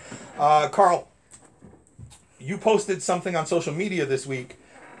back there. Carl, you posted something on social media this week.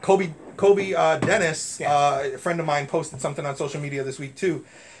 Kobe Dennis, a friend of mine, posted something on social media this week too,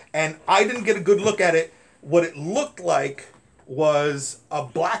 and I didn't get a good look at it. What it looked like was a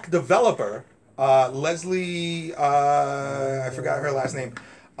black developer, Leslie, I forgot her last name,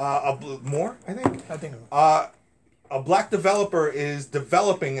 Moore, I think. A black developer is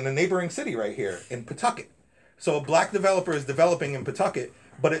developing in a neighboring city right here in Pawtucket. So a black developer is developing in Pawtucket,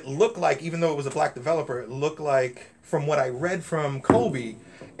 but it looked like, even though it was a black developer, it looked like, from what I read from Kobe,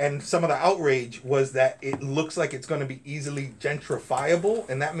 and some of the outrage was that it looks like it's going to be easily gentrifiable,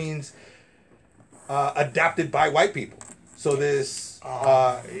 and that means adapted by white people. So this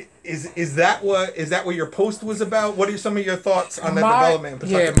is that what your post was about? What are some of your thoughts on that development?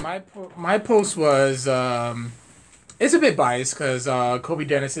 Yeah, my post was it's a bit biased because Kobe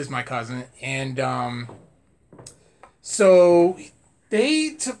Dennis is my cousin, and so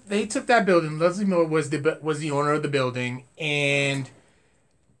they took that building. Leslie Miller was the owner of the building, and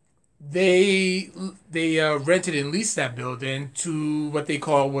they rented and leased that building to what they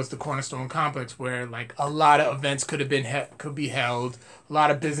call was the Cornerstone Complex, where like a lot of events could be held. A lot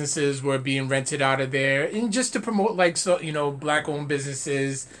of businesses were being rented out of there, and just to promote black owned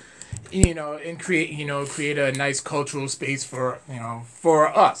businesses, and create a nice cultural space for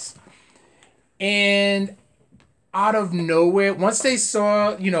us. And out of nowhere, once they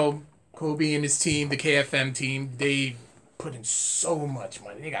saw Kobe and his team, the KFM team, they put in so much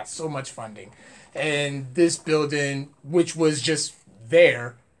money. They got so much funding. And this building, which was just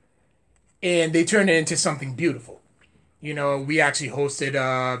there, and they turned it into something beautiful. We actually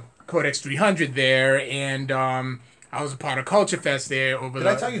hosted Codex 300 there, and I was a part of Culture Fest there. Did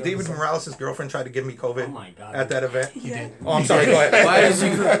I tell you David Morales' girlfriend tried to give me COVID at that event? He did. Oh, I'm sorry. Go ahead. Why did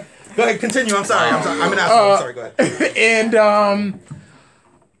you? Go ahead. Continue. I'm sorry. I'm an asshole. I'm sorry. Go ahead. And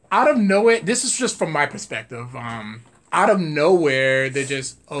out of nowhere, this is just from my perspective. Out of nowhere, they're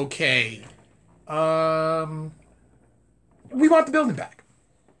just okay. We want the building back.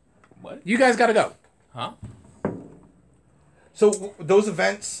 What? You guys got to go. Huh? So those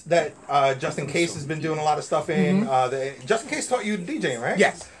events that Justin Case has been doing a lot of stuff in, Justin Case taught you DJing, right?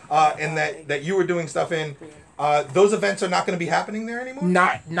 Yes. And that you were doing stuff in. Those events are not going to be happening there anymore?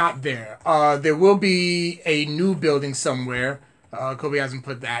 Not there. There will be a new building somewhere. Kobe hasn't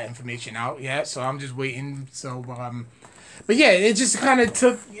put that information out yet, so I'm just waiting. So, but yeah, it just kind of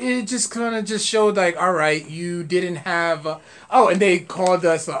just showed like, all right, you didn't have. And they called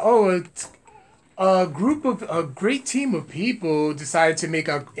us. A great team of people decided to make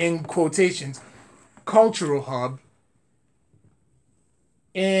a, in quotations, cultural hub.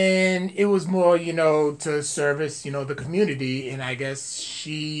 And it was more, to service, the community. And I guess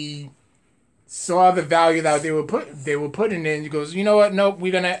she saw the value that they were putting in. She goes, you know what? Nope,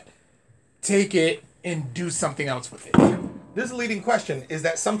 we're gonna take it and do something else with it. This is a leading question. Is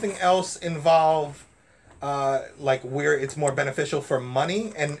that something else involve like where it's more beneficial for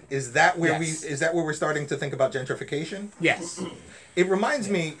money? And is that where we're starting to think about gentrification? Yes. It reminds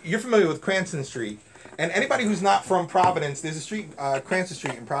me, you're familiar with Cranston Street. And anybody who's not from Providence, there's a street, Cranston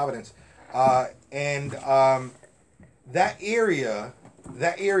Street in Providence. And that area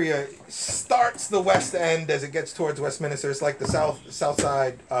starts the West End as it gets towards Westminster. It's like the south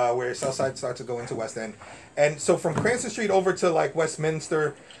side, where South Side starts to go into West End. And so from Cranston Street over to like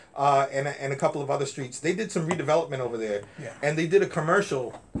Westminster, and a couple of other streets, they did some redevelopment over there. Yeah. And they did a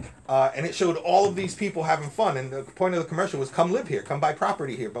commercial, and it showed all of these people having fun. And the point of the commercial was, come live here, come buy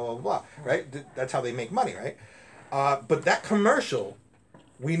property here, blah, blah, blah, right? That's how they make money, right? But that commercial,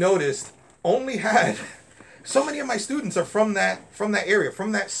 we noticed, only had... So many of my students are from that area,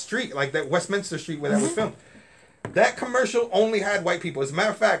 from that street, like that Westminster Street where that was filmed. That commercial only had white people. As a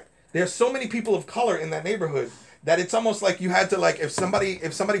matter of fact, there's so many people of color in that neighborhood that it's almost like you had to, like, if somebody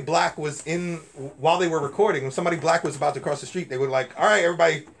black was in while they were recording, if somebody black was about to cross the street, they would like, all right,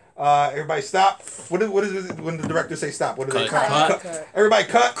 everybody stop. What is it when the director say stop? What do they cut? Everybody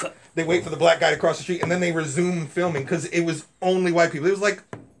cut. They wait for the black guy to cross the street, and then they resume filming because it was only white people. It was like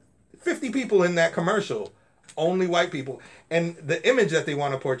 50 people in that commercial. Only white people. And the image that they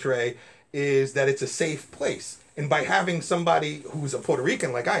want to portray is that it's a safe place. And by having somebody who's a Puerto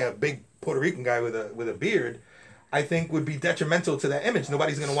Rican, like I am, a big Puerto Rican guy with a beard, I think would be detrimental to that image.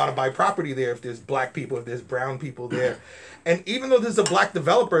 Nobody's going to want to buy property there if there's black people, if there's brown people there. And even though there's a black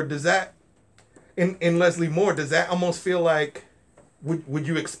developer, does that, in Leslie Moore, does that almost feel like, would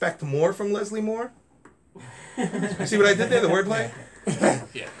you expect more from Leslie Moore? See what I did there, the wordplay?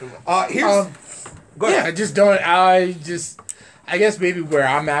 Yeah. Go ahead. I guess maybe where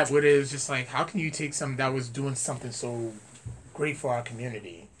I'm at with it is just like, how can you take something that was doing something so great for our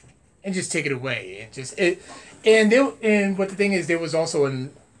community and just take it away? And what the thing is, there was also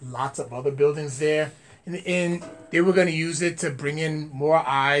lots of other buildings there, and they were going to use it to bring in more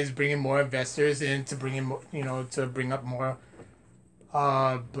eyes, bring in more investors, and to bring in, to bring up more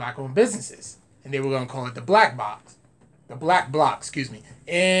black-owned businesses. And they were going to call it the Black Block, excuse me.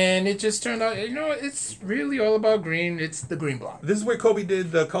 And it just turned out, it's really all about green. It's the Green Block. This is where Kobe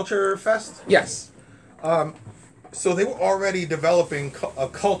did the Culture Fest? Yes. So they were already developing a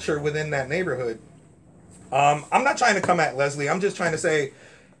culture within that neighborhood. I'm not trying to come at Leslie. I'm just trying to say,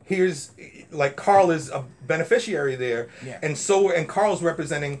 Carl is a beneficiary there. Yeah. And Carl's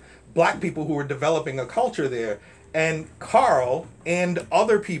representing black people who were developing a culture there. And Carl and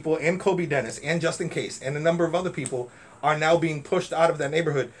other people, and Kobe Dennis, and Justin Case, and a number of other people are now being pushed out of that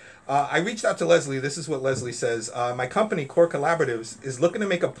neighborhood. I reached out to Leslie. This is what Leslie says. My company, Core Collaboratives, is looking to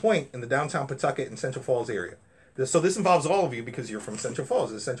make a point in the downtown Pawtucket and Central Falls area. So this involves all of you because you're from Central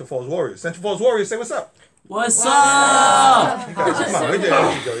Falls. The Central Falls Warriors. Central Falls Warriors, say what's up. What's up? You guys, come on, where'd your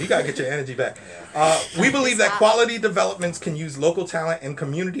energy go? You gotta get your energy back. We believe that quality developments can use local talent and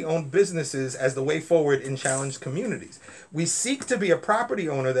community-owned businesses as the way forward in challenged communities. We seek to be a property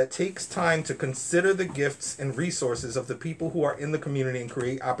owner that takes time to consider the gifts and resources of the people who are in the community and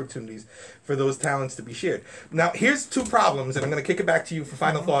create opportunities for those talents to be shared. Now, here's two problems, and I'm going to kick it back to you for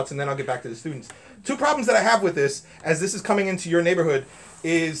final thoughts, and then I'll get back to the students. Two problems that I have with this, as this is coming into your neighborhood,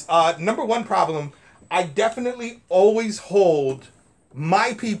 is number one problem, I definitely always hold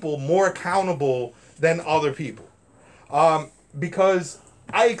my people more accountable than other people. Because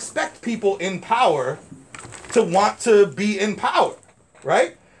I expect people in power to want to be in power,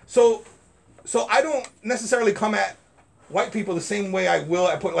 right? So I don't necessarily come at white people the same way I will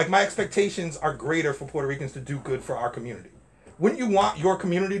at like my expectations are greater for Puerto Ricans to do good for our community. Wouldn't you want your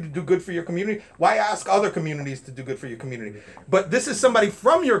community to do good for your community? Why ask other communities to do good for your community? But this is somebody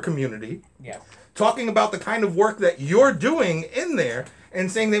from your community talking about the kind of work that you're doing in there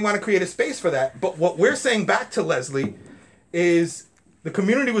and saying they want to create a space for that. But what we're saying back to Leslie is the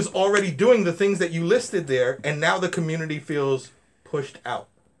community was already doing the things that you listed there, and now the community feels pushed out.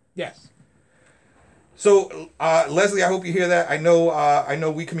 Yes. So, Leslie, I hope you hear that. I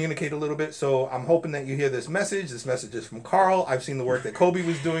know we communicate a little bit, so I'm hoping that you hear this message. This message is from Carl. I've seen the work that Kobe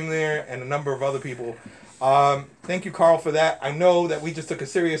was doing there and a number of other people. Thank you, Carl, for that. I know that we just took a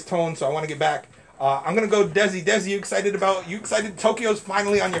serious tone, so I want to get back. I'm going to go Desi. Desi, you excited? Tokyo's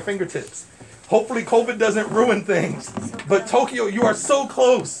finally on your fingertips. Hopefully COVID doesn't ruin things. But Tokyo, you are so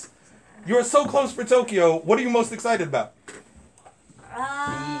close. You are so close for Tokyo. What are you most excited about?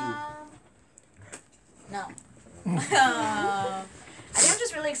 No. I think I'm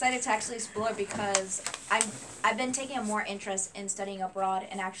just really excited to actually explore because I've been taking a more interest in studying abroad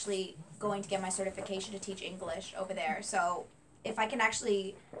and actually going to get my certification to teach English over there. So if I can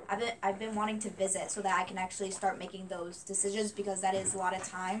actually, I've been wanting to visit so that I can actually start making those decisions because that is a lot of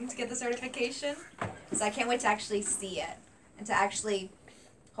time to get the certification. So I can't wait to actually see it and to actually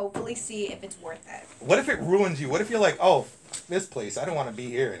hopefully see if it's worth it. What if it ruins you? What if you're like, oh, this place, I don't want to be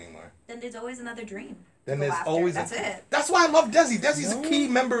here anymore? Then there's always another dream. Then there's always That's it. That's why I love Desi. Desi's a key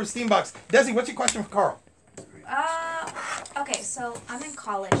member of Steambox. Desi, what's your question for Carl? Okay, so I'm in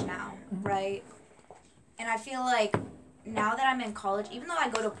college now, right? And I feel like now that I'm in college, even though I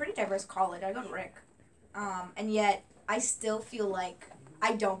go to a pretty diverse college, I go to Rick, and yet I still feel like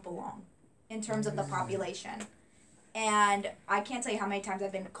I don't belong in terms of the population. And I can't tell you how many times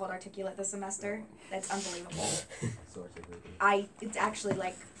I've been called articulate this semester. That's unbelievable. It's actually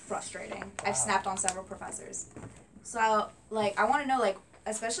like frustrating. I've snapped on several professors. So like I want to know like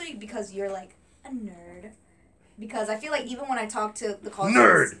especially because you're like a nerd. Because I feel like even when I talk to the college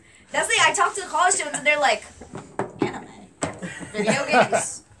students, that's the thing, I talk to the college students and they're like, anime, video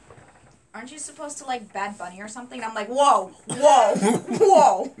games. Aren't you supposed to like Bad Bunny or something? And I'm like, whoa.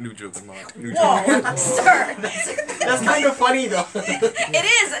 New joke in mind. Whoa, sir. That's kind of funny though. It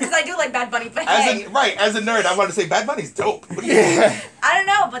is because I do like Bad Bunny, but as a nerd, I want to say Bad Bunny's dope. I don't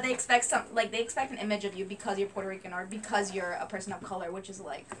know, but they expect they expect an image of you because you're Puerto Rican or because you're a person of color, which is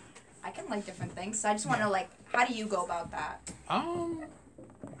like, I can like different things. So I just want to know like, how do you go about that?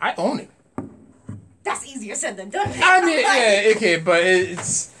 I own it. That's easier said than done. I mean, yeah, okay, but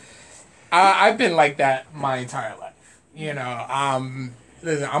it's. I've been like that my entire life. You know,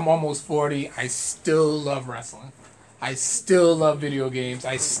 listen, I'm almost 40. I still love wrestling. I still love video games.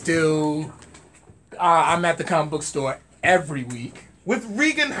 I still, I'm at the comic book store every week. With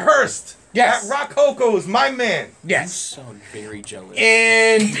Regan Hurst. Yes. At Roccoco's, my man. Yes. You sound very jealous.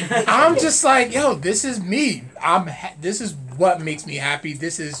 And I'm just like, yo, this is me. This is what makes me happy.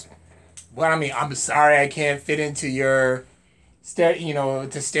 This is what I mean. I'm sorry I can't fit into your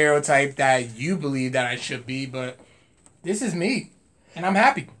to stereotype that you believe that I should be, but this is me, and I'm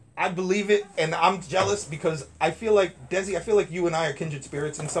happy. I believe it, and I'm jealous because I feel like, Desi, I feel like you and I are kindred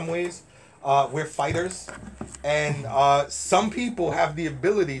spirits in some ways. We're fighters, and some people have the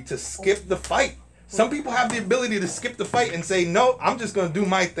ability to skip the fight. Some people have the ability to skip the fight and say, no, I'm just going to do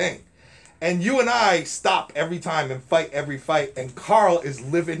my thing. And you and I stop every time and fight every fight, and Carl is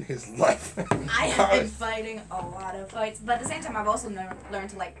living his life. I have been fighting a lot of fights, but at the same time, I've also learned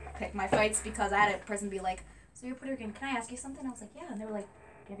to like pick my fights because I had a person be like, "So you're Puerto Rican? Can I ask you something?" I was like, "Yeah," and they were like,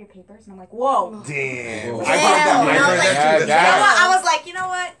 "Do you have your papers?" And I'm like, "Whoa, damn!" I heard that too. Yeah. I was like, you know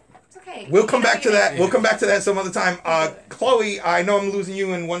what? It's okay. We'll come back to that. We'll come back to that some other time. Chloe, I know I'm losing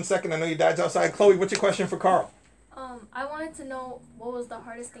you in 1 second. I know your dad's outside. Chloe, what's your question for Carl? I wanted to know what was the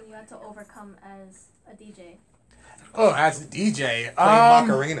hardest thing you had to overcome as a DJ. Oh, as a DJ,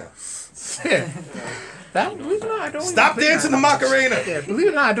 Macarena. Believe it or not, I don't. Stop dancing the Macarena. Yeah, believe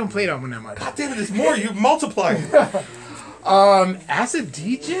it or not, I don't play that one that much. God damn it, there's more. You multiplying. As a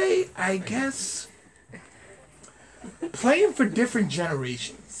DJ, I guess playing for different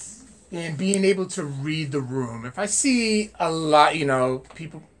generations and being able to read the room. If I see a lot,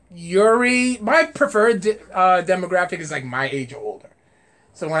 people my preferred demographic is like my age or older.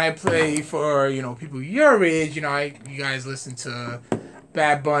 So when I play for, people your age, you guys listen to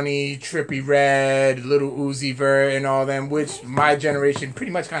Bad Bunny, Trippie Redd, Little Uzi Vert, and all them, which my generation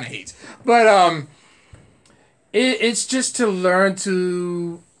pretty much kind of hates. But it's just to learn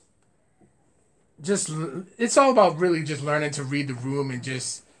to it's all about really just learning to read the room and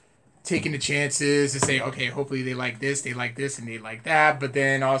just taking the chances to say, okay, hopefully they like this, and they like that. But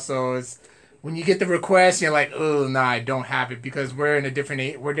then also it's when you get the request, you're like, oh, nah, I don't have it, because we're in a different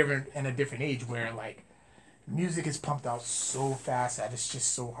age. We're in a different age where like music is pumped out so fast that it's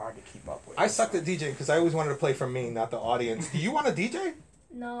just so hard to keep up with. I sucked at DJing because I always wanted to play for me, not the audience. Do you want to DJ?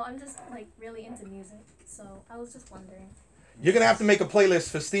 No, I'm just like really into music, so I was just wondering. You're gonna have to make a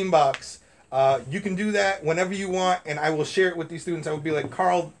playlist for Steambox. You can do that whenever you want, and I will share it with these students. I will be like,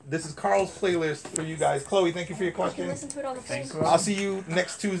 Carl, this is Carl's playlist for you guys. Chloe, thank you for your question. Listen to it on the phone. I'll see you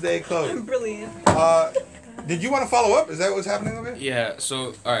next Tuesday, Chloe. I'm brilliant. Did you want to follow up? Is that what's happening over here? Yeah,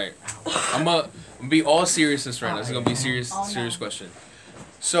 so, alright. I'm gonna be all seriousness right now. This is gonna be serious question.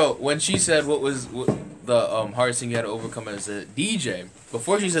 So, when she said what the hardest thing you had to overcome as a DJ,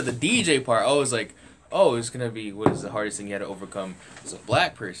 before she said the DJ part, I was like, oh, it's gonna be what is the hardest thing you had to overcome as a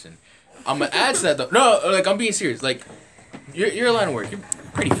black person. I'm gonna add to that though. No, like I'm being serious. Like, you're a line of work. You're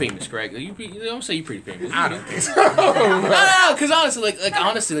pretty famous, correct? You don't say you're pretty famous. I don't think so. No, because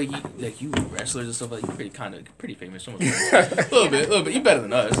honestly, like you wrestlers and stuff like you're pretty famous. A little bit. You're better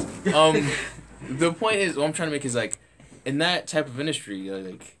than us. The point is, what I'm trying to make is like, in that type of industry,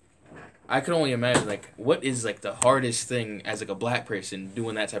 like, I could only imagine like what is like the hardest thing as like a black person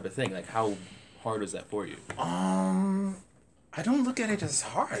doing that type of thing. Like, how hard was that for you? I don't look at it as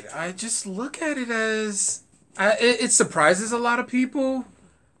hard. I just look at it as it surprises a lot of people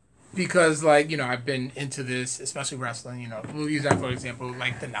because, like, I've been into this, especially wrestling. We'll use that for example,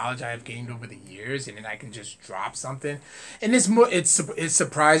 like the knowledge I have gained over the years, and then I can just drop something, and it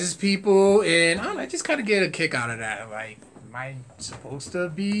surprises people, and I don't know, I just kind of get a kick out of that. Like, am I supposed to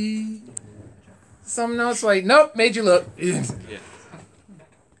be something else? Like, nope, made you look. Yeah.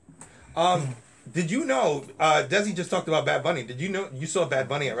 Did you know, Desi just talked about Bad Bunny. Did you know you saw Bad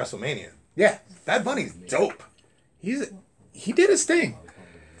Bunny at WrestleMania? Yeah. Bad Bunny's dope. He did his thing.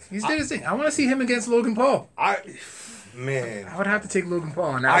 Did his thing. I want to see him against Logan Paul. I would have to take Logan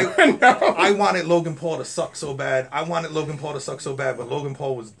Paul on that one. I wanted Logan Paul to suck so bad. But Logan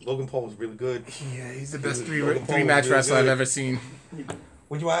Paul was really good. Yeah, he's the best three-match wrestler I've ever seen.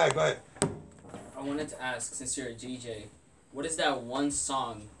 What you want to add? Go ahead. I wanted to ask, since you're a DJ, what is that one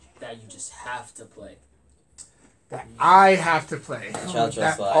song that you just have to play? That I have to play.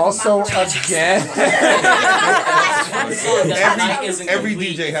 Also, again. every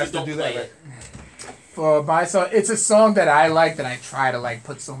DJ has to do that. Right? For my song, it's a song that I like, that I try to like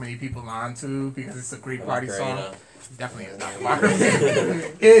put so many people onto because it's a great party song. Definitely is not a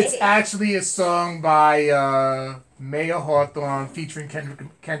Macarena. It's actually a song by Maya Hawthorne featuring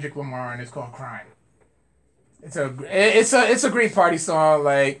Kendrick Lamar, and it's called "Crime." It's a great party song.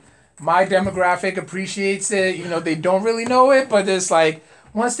 Like, my demographic appreciates it. They don't really know it, but it's like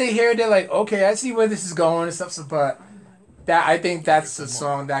once they hear it, they're like, okay, I see where this is going and stuff. So, but I think that's a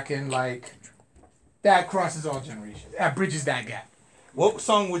song that can that crosses all generations. That bridges that gap. What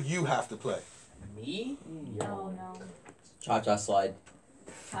song would you have to play? Me? No. Cha-Cha Slide.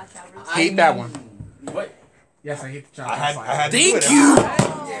 Hate that one. What? Yes, I hate the Cha-Cha Slide. I had Thank you.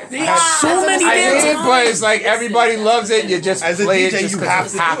 They have so many damn times. But it's like everybody loves it. You just as a play DJ, it just you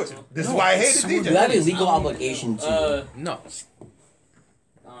because have to do it. This is why I hate a DJ. You have a legal obligation to. No.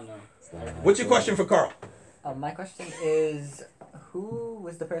 I don't know. What's your question for Carl? My question is, who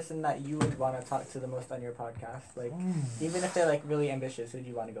was the person that you would want to talk to the most on your podcast? Like, even if they're like really ambitious, who'd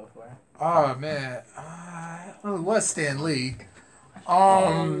you want to go for? Oh man, well, it was Stan Lee.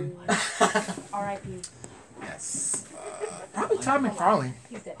 R.I.P. Yes. Probably Todd McFarlane.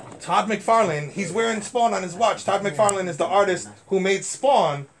 Todd McFarlane. He's wearing Spawn on his watch. Todd McFarlane is the artist who made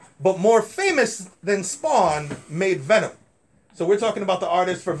Spawn, but more famous than Spawn, made Venom. So we're talking about the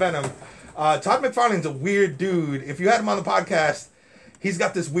artist for Venom. Todd McFarlane's a weird dude. If you had him on the podcast, He's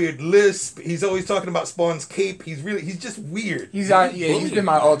got this weird lisp. He's always talking about Spawn's cape. He's just weird. He's been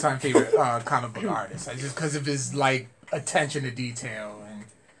my all-time favorite comic book artist. Just because of his like attention to detail and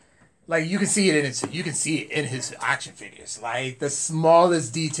like you can see it in his action figures. Like the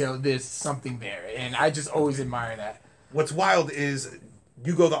smallest detail, there's something there, and I just always admire that. What's wild is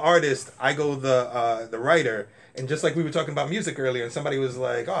you go the artist, I go the writer, and just like we were talking about music earlier, and somebody was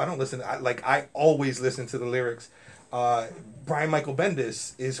like, "Oh, I don't listen." I always listen to the lyrics. Brian Michael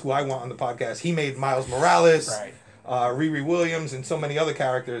Bendis is who I want on the podcast. He made Miles Morales, Right. Riri Williams, and so many other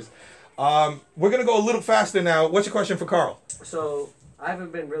characters. We're gonna go a little faster now. What's your question for Carl? So I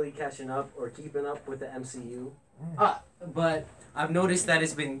haven't been really catching up or keeping up with the MCU, but I've noticed that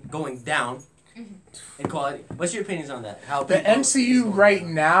it's been going down in quality. What's your opinions on that? How The MCU right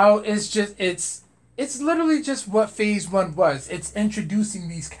now is just it's literally just what Phase 1 was. It's introducing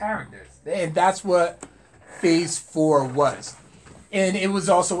these characters, and that's what Phase 4 was. And it was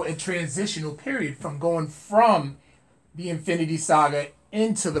also a transitional period from going from the Infinity Saga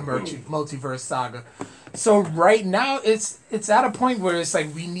into the multiverse saga. So right now it's at a point where it's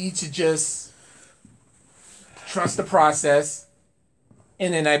like we need to just trust the process,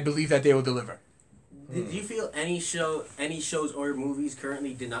 and then I believe that they will deliver. Did you feel any shows or movies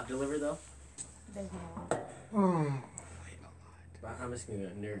currently did not deliver though? I'm just gonna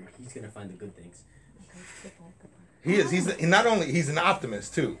nerd. He's gonna find the good things. He is. He's an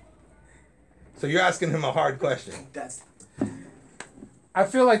optimist too. So you're asking him a hard question. I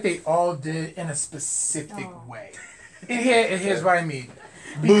feel like they all did in a specific way. And here's what I mean.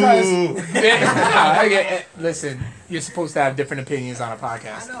 Because listen, you're supposed to have different opinions on a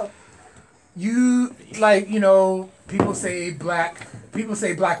podcast. I know. People say Black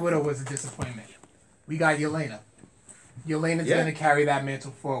Widow was a disappointment. We got Yelena. Yelena's gonna carry that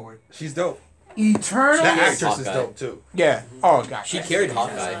mantle forward. She's dope. Eternals. That actress is dope too. Yeah. Oh gosh. She carried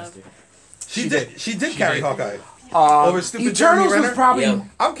Hawkeye. She did carry Hawkeye. Over stupid Eternals Jeremy was Renner. probably. I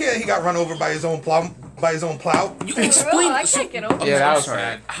don't care. He got run over by his own plow. You explain. I can't get over Yeah, that was sorry.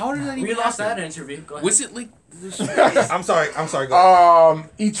 bad. How did that even We lost happen? that interview. Go ahead. Was it like? I'm sorry. Go ahead.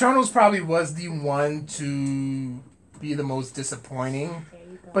 Eternals probably was the one to be the most disappointing,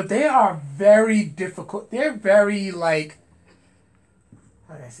 but they are very difficult. They're very like,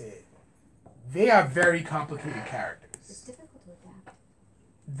 how do I say it? They are very complicated characters. It's difficult to adapt.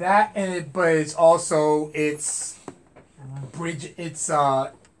 That and it, but it's also it's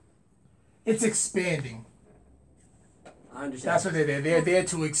expanding. I understand. That's what they're there. They're there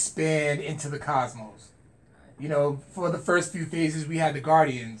to expand into the cosmos. For the first few phases, we had the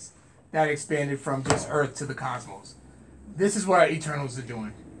Guardians that expanded from just Earth to the cosmos. This is what Eternals are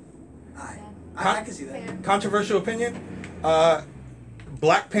doing. I can see that. Controversial opinion.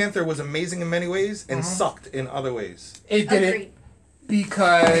 Black Panther was amazing in many ways and sucked in other ways. It didn't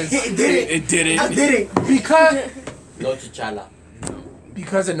because It didn't. because No T'Challa.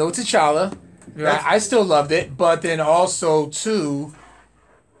 because of No T'Challa. Right? I still loved it, but then also too,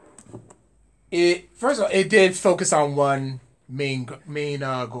 first of all, it did focus on one main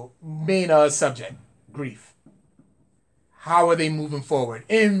subject: grief. How are they moving forward?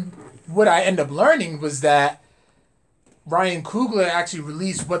 And what I ended up learning was that Ryan Coogler actually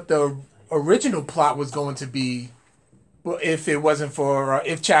released what the original plot was going to be. But if it wasn't for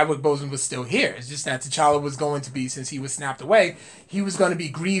if Chadwick Boseman was still here, it's just that T'Challa was going to be, since he was snapped away, he was going to be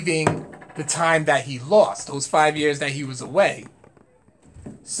grieving the time that he lost, those 5 years that he was away.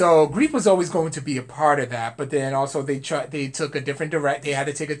 So grief was always going to be a part of that, but then also they took a different they had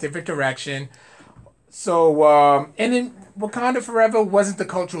to take a different direction. So and then Wakanda Forever wasn't the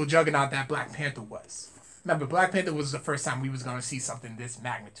cultural juggernaut that Black Panther was. Remember, Black Panther was the first time we was going to see something this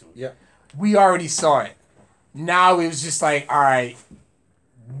magnitude. Yeah. We already saw it. Now it was just like, all right,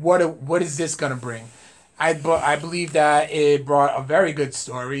 what is this gonna bring? I believe that it brought a very good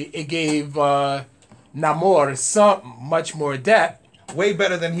story. It gave Namor some much more depth. Way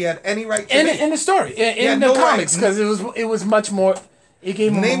better than he had any right to in the story, in the comics, because it was much more. It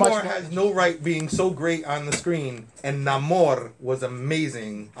gave him Namor much more. has no right being so great on the screen, and Namor was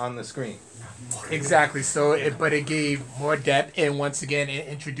amazing on the screen. Exactly. But it gave more depth, and once again, it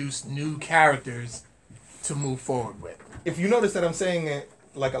introduced new characters to move forward with. If you notice that I'm saying it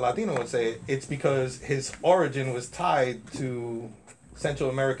like a Latino would say it, it's because his origin was tied to Central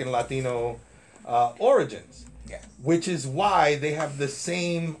American Latino origins. Yes. Which is why they have the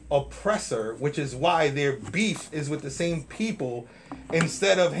same oppressor, which is why their beef is with the same people,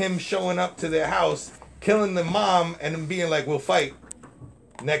 instead of him showing up to their house, killing the mom, and then being like, we'll fight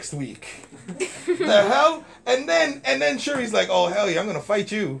next week. The hell? And then Shuri's like, oh hell yeah, I'm gonna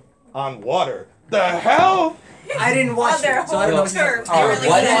fight you on water. The hell? I didn't watch their it, so I don't know. whole term. Oh, Really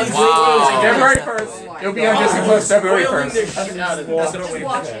what? good. Wow. February 1st. It'll be on Disney Plus February 1st. Just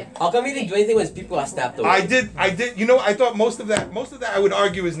watch it. How come you didn't do anything when people got stabbed away? I did. You know, I thought most of that I would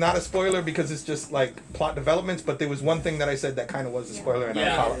argue is not a spoiler because it's just like plot developments. But there was one thing that I said that kind of was a spoiler, and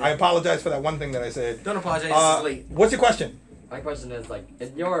I apologize for that one thing that I said. Don't apologize. It's late. What's your question? My question is like,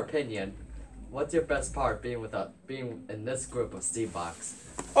 in your opinion, what's your best part being in this group of Steambox?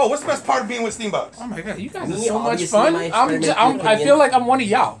 Oh, what's the best part of being with Steambox? Oh my god, you guys are Me, so much obviously, fun. my experiment I feel like I'm one of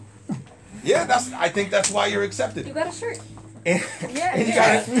y'all. Yeah, I think that's why you're accepted. You got a shirt. And Yeah. you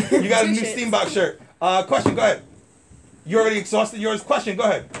got a new T-shirts. Steambox shirt. Question, go ahead. You already exhausted yours. Question, go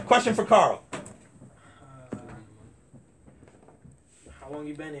ahead. Question for Carl. How long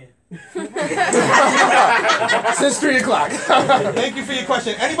you been here? Since 3 o'clock. Thank you for your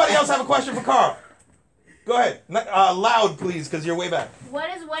question. Anybody else have a question for Carl? Go ahead. Loud, please, because you're way back.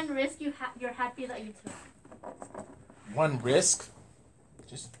 What is one risk you're happy that you took? One risk?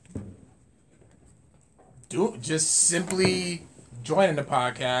 Just simply joining the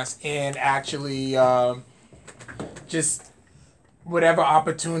podcast and actually just whatever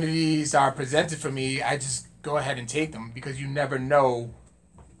opportunities are presented for me, I just go ahead and take them because you never know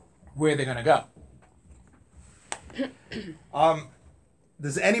where they're gonna go.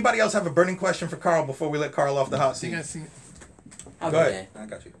 Does anybody else have a burning question for Carl before we let Carl off the hot seat? Go ahead. I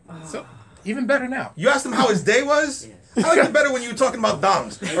got you. So even better now. You asked him how his day was? I liked it better when you were talking about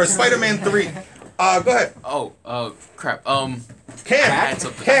Dongs or Spider-Man 3. Go ahead. Oh, crap. Cam, what's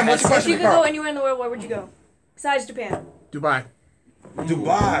your If question you for could go Carl? anywhere in the world, where would you go? Besides Japan. Dubai.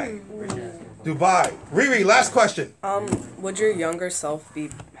 Riri, last question. Would your younger self be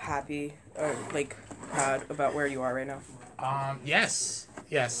happy or like proud about where you are right now? Yes,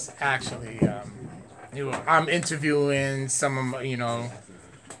 actually. I'm interviewing some of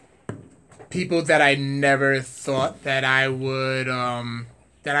people that I never thought that I would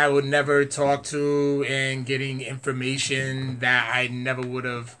never talk to, and getting information that I never would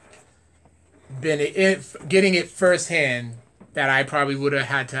have getting it firsthand that I probably would have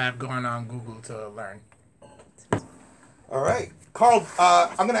had to have gone on Google to learn. All right. Carl,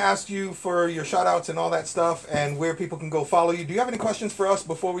 I'm going to ask you for your shout-outs and all that stuff and where people can go follow you. Do you have any questions for us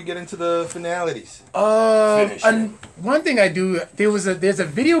before we get into the finalities? One thing I do, there's a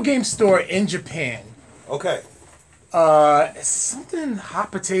video game store in Japan. Okay. Something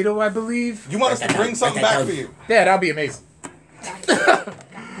hot potato, I believe. You want us to bring something back for you? Yeah, that'll be amazing.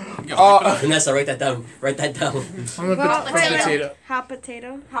 Vanessa, write that down. Write that down. Hot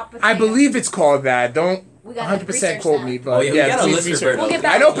potato. I believe it's called that. Don't We gotta 100% quote me, but we got a please list for research. Byrd. We'll get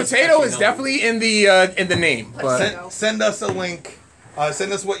I know back. potato is definitely in the name, but Send us a link.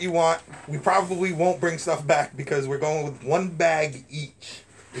 Send us what you want. We probably won't bring stuff back because we're going with one bag each.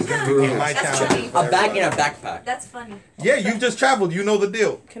 Is going to be my That's challenge. funny. A bag in a backpack. That's funny. Yeah, you've just traveled. You know the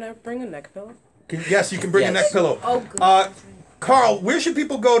deal. Can I bring a neck pillow? Yes, you can bring a neck pillow. Oh, good. Carl, where should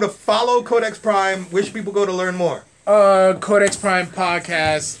people go to follow Codex Prime? Where should people go to learn more? Codex Prime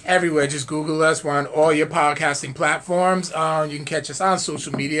Podcast everywhere. Just Google us. We're on all your podcasting platforms. You can catch us on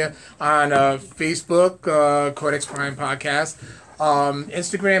social media on Facebook, Codex Prime Podcast,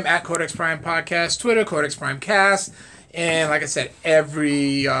 Instagram at Codex Prime Podcast, Twitter Codex Prime Cast, and like I said,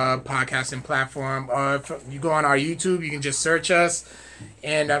 every podcasting platform. If you go on our YouTube, you can just search us,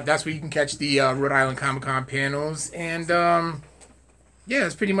 and that's where you can catch the Rhode Island Comic Con panels. And yeah,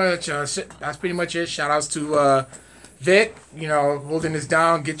 that's pretty much it. Shout outs to Vic, holding this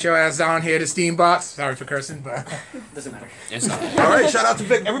down. Get your ass down here to Steambox. Sorry for cursing, but Doesn't matter. It's not. All right, shout out to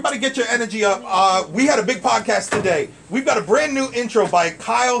Vic. Everybody get your energy up. We had a big podcast today. We've got a brand new intro by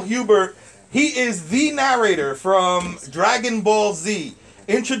Kyle Hebert. He is the narrator from DragonBallZ,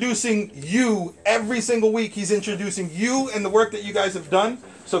 introducing you every single week. He's introducing you and the work that you guys have done.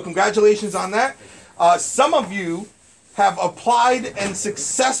 So congratulations on that. Some of you have applied and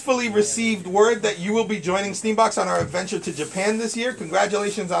successfully received word that you will be joining Steambox on our adventure to Japan this year.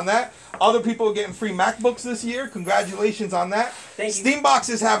 Congratulations on that. Other people are getting free MacBooks this year. Congratulations on that. Thank you. Steambox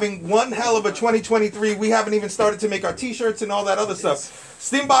is having one hell of a 2023. We haven't even started to make our t-shirts and all that other stuff.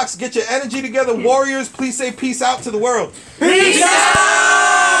 Steambox, get your energy together. Warriors, please say peace out to the world. Peace out!